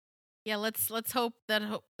 Yeah, let's hope that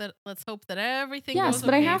everything goes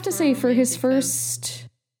but I have to say for his first,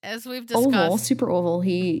 as we've discussed, super oval,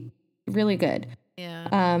 he really good.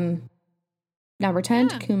 Yeah. Number 10,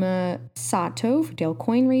 Takuma Sato for Dale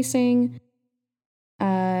Coyne Racing.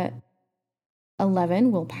 11,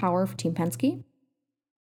 Will Power for Team Penske.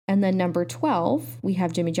 And then number 12, we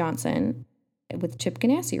have Jimmy Johnson. with Chip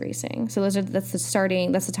Ganassi Racing. So that's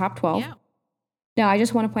the top 12. Yeah. Now, I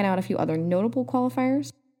just want to point out a few other notable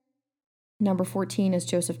qualifiers. Number 14 is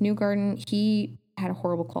Joseph Newgarden. He had a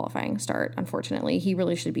horrible qualifying start, unfortunately. He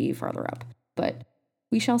really should be farther up, but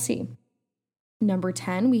we shall see. Number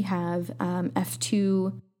 10, we have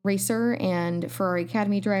F2 racer and Ferrari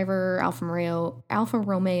Academy driver, Alfa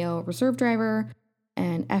Romeo reserve driver,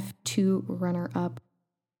 and F2 runner-up.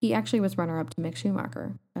 He actually was runner-up to Mick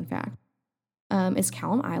Schumacher, fun fact. Is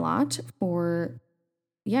Callum Ilott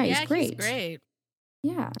he's great. He's great.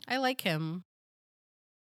 Yeah. I like him.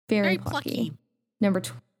 Very plucky. Number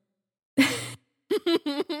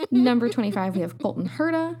 25, we have Colton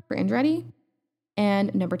Herta for Andretti.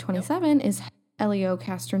 And number 27 is Helio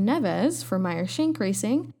Castroneves for Meyer Shank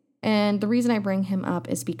Racing. And the reason I bring him up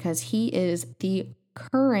is because he is the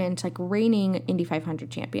current reigning Indy 500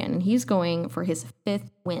 champion, and he's going for his 5th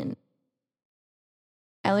win.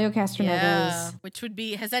 Helio Castroneves, which would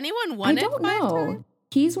be, has anyone won it? I don't know. Times?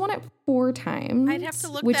 He's won it 4 times. I'd have to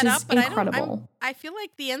look which that is up, but incredible. I feel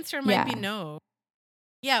like the answer might be no.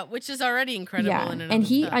 Yeah, which is already incredible. Yeah, in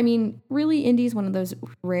and really, Indy's one of those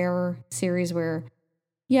rare series where,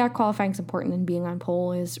 qualifying's important and being on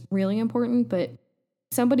pole is really important, but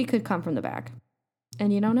somebody could come from the back,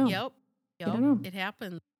 and you don't know. Yep. You don't know. It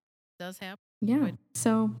happens. It does happen. Yeah.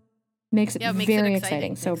 So makes it very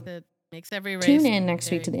exciting. So makes every race. Tune in next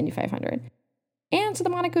week to the Indy 500 and to the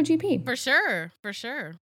Monaco GP. For sure.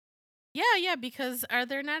 Yeah, because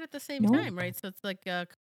they're not at the same time, right? So it's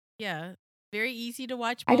very easy to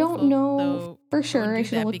watch both. I don't know for sure. I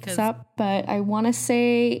should look this up, but I want to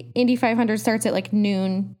say Indy 500 starts at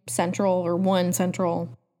noon Central or 1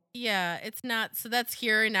 Central. Yeah, it's not. So that's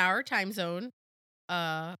here in our time zone.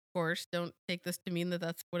 Of course, don't take this to mean that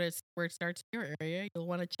that's where it starts in your area. You'll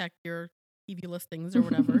want to check your TV listings or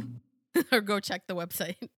whatever, or go check the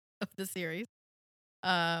website of the series.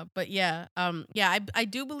 But I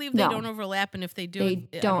do believe they don't overlap, and if they do,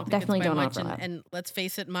 definitely don't overlap. And let's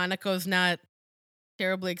face it, Monaco's not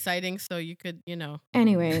terribly exciting, so you could,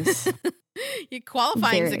 Anyways,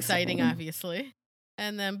 qualifying's exciting, obviously.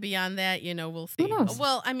 And then beyond that, we'll see. Who knows?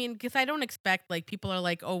 Well, I mean, because I don't expect, people are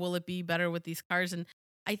like, oh, will it be better with these cars? And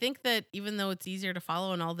I think that even though it's easier to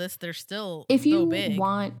follow and all this, they're still if you so big.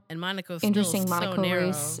 Want and Monaco's interesting still Monaco so narrow.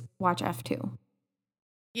 race, watch F2.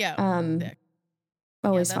 Yeah.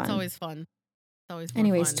 Always that's fun. always fun. It's always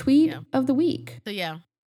Anyways, fun. tweet of the week. So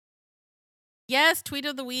yes, tweet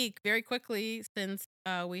of the week very quickly since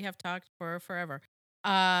we have talked for forever.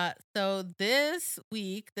 So this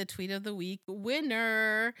week, the tweet of the week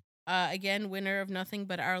winner, winner of nothing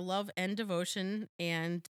but our love and devotion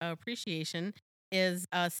and appreciation is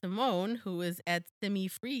Simone, who is at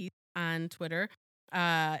SimiFreeze on Twitter.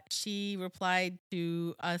 She replied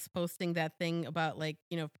to us posting that thing about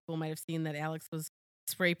people might have seen that Alex was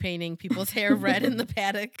spray painting people's hair red in the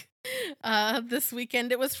paddock this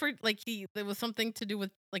weekend. It was for there was something to do with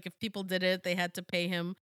if people did it, they had to pay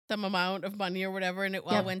him some amount of money or whatever, and it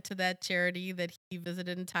all went to that charity that he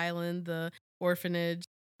visited in Thailand, the orphanage,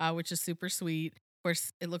 which is super sweet. Of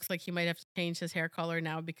course, it looks like he might have to change his hair color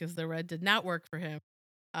now because the red did not work for him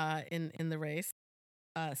in the race.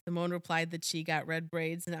 Simone replied that she got red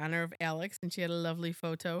braids in honor of Alex, and she had a lovely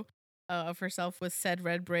photo of herself with said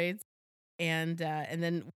red braids. And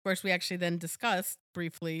then, of course, we actually then discussed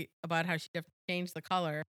briefly about how she'd have to change the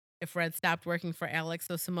color if red stopped working for Alex.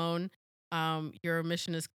 So, Simone, your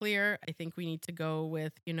mission is clear. I think we need to go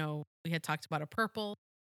with, we had talked about a purple.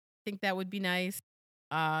 I think that would be nice.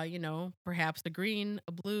 Perhaps a green,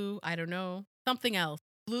 a blue, I don't know. Something else.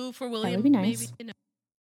 Blue for William, that would be nice. Maybe,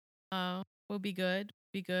 would be good.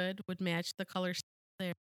 Would match the color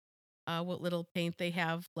there. What little paint they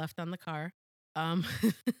have left on the car.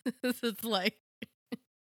 It's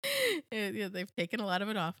they've taken a lot of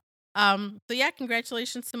it off.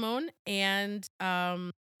 Congratulations, Simone. And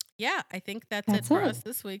I think that's it for us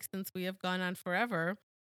this week since we have gone on forever.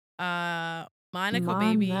 Monaco,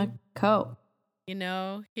 baby.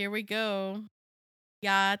 Here we go.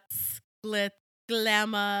 Yachts, glitz,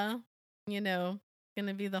 glamour, gonna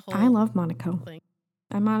be the whole I love Monaco thing.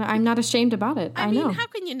 I'm not ashamed about it. I know. How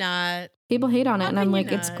can you not? People hate on it, and I'm like,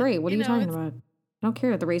 it's great. What are you talking about? I don't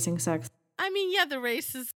care that the racing sucks. I mean, the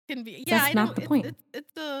races can be. That's not the point.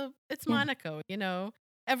 It's Monaco,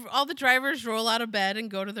 all the drivers roll out of bed and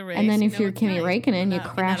go to the race. And then if you're Kimi Räikkönen, you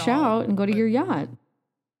crash out and go to your yacht.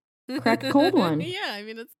 Crack a cold one. Yeah, I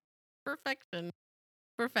mean, it's perfection.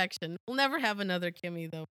 We'll never have another Kimi,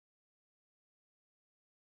 though.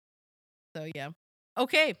 So, yeah.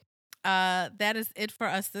 Okay. That is it for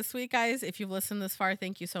us this week, guys. If you've listened this far,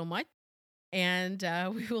 thank you so much. And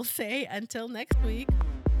we will say until next week.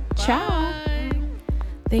 Ciao. Bye.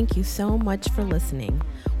 Thank you so much for listening.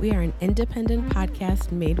 We are an independent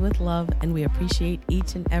podcast made with love, and we appreciate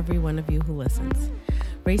each and every one of you who listens.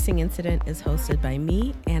 Racing Incident is hosted by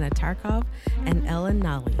me, Anna Tarkov, and Ellen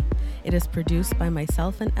Nolly. It is produced by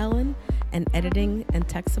myself and Ellen, and editing and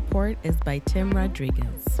tech support is by Tim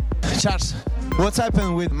Rodriguez. Charles, what's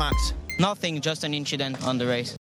happened with Max? Nothing, just an incident on the race.